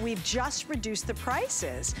where we've just reduced the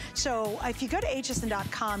prices. So if you go to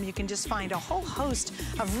hsn.com, you can just find a whole host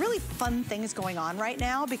of really fun things going on right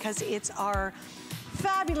now because it's our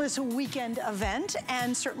fabulous weekend event,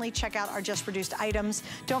 and certainly check out our Just Reduced items.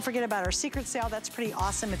 Don't forget about our secret sale. That's pretty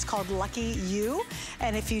awesome. It's called Lucky You,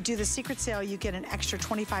 and if you do the secret sale, you get an extra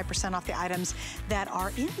 25% off the items that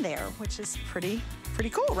are in there, which is pretty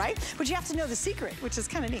cool, right? But you have to know the secret, which is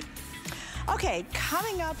kind of neat. Okay,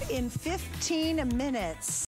 coming up in 15 minutes.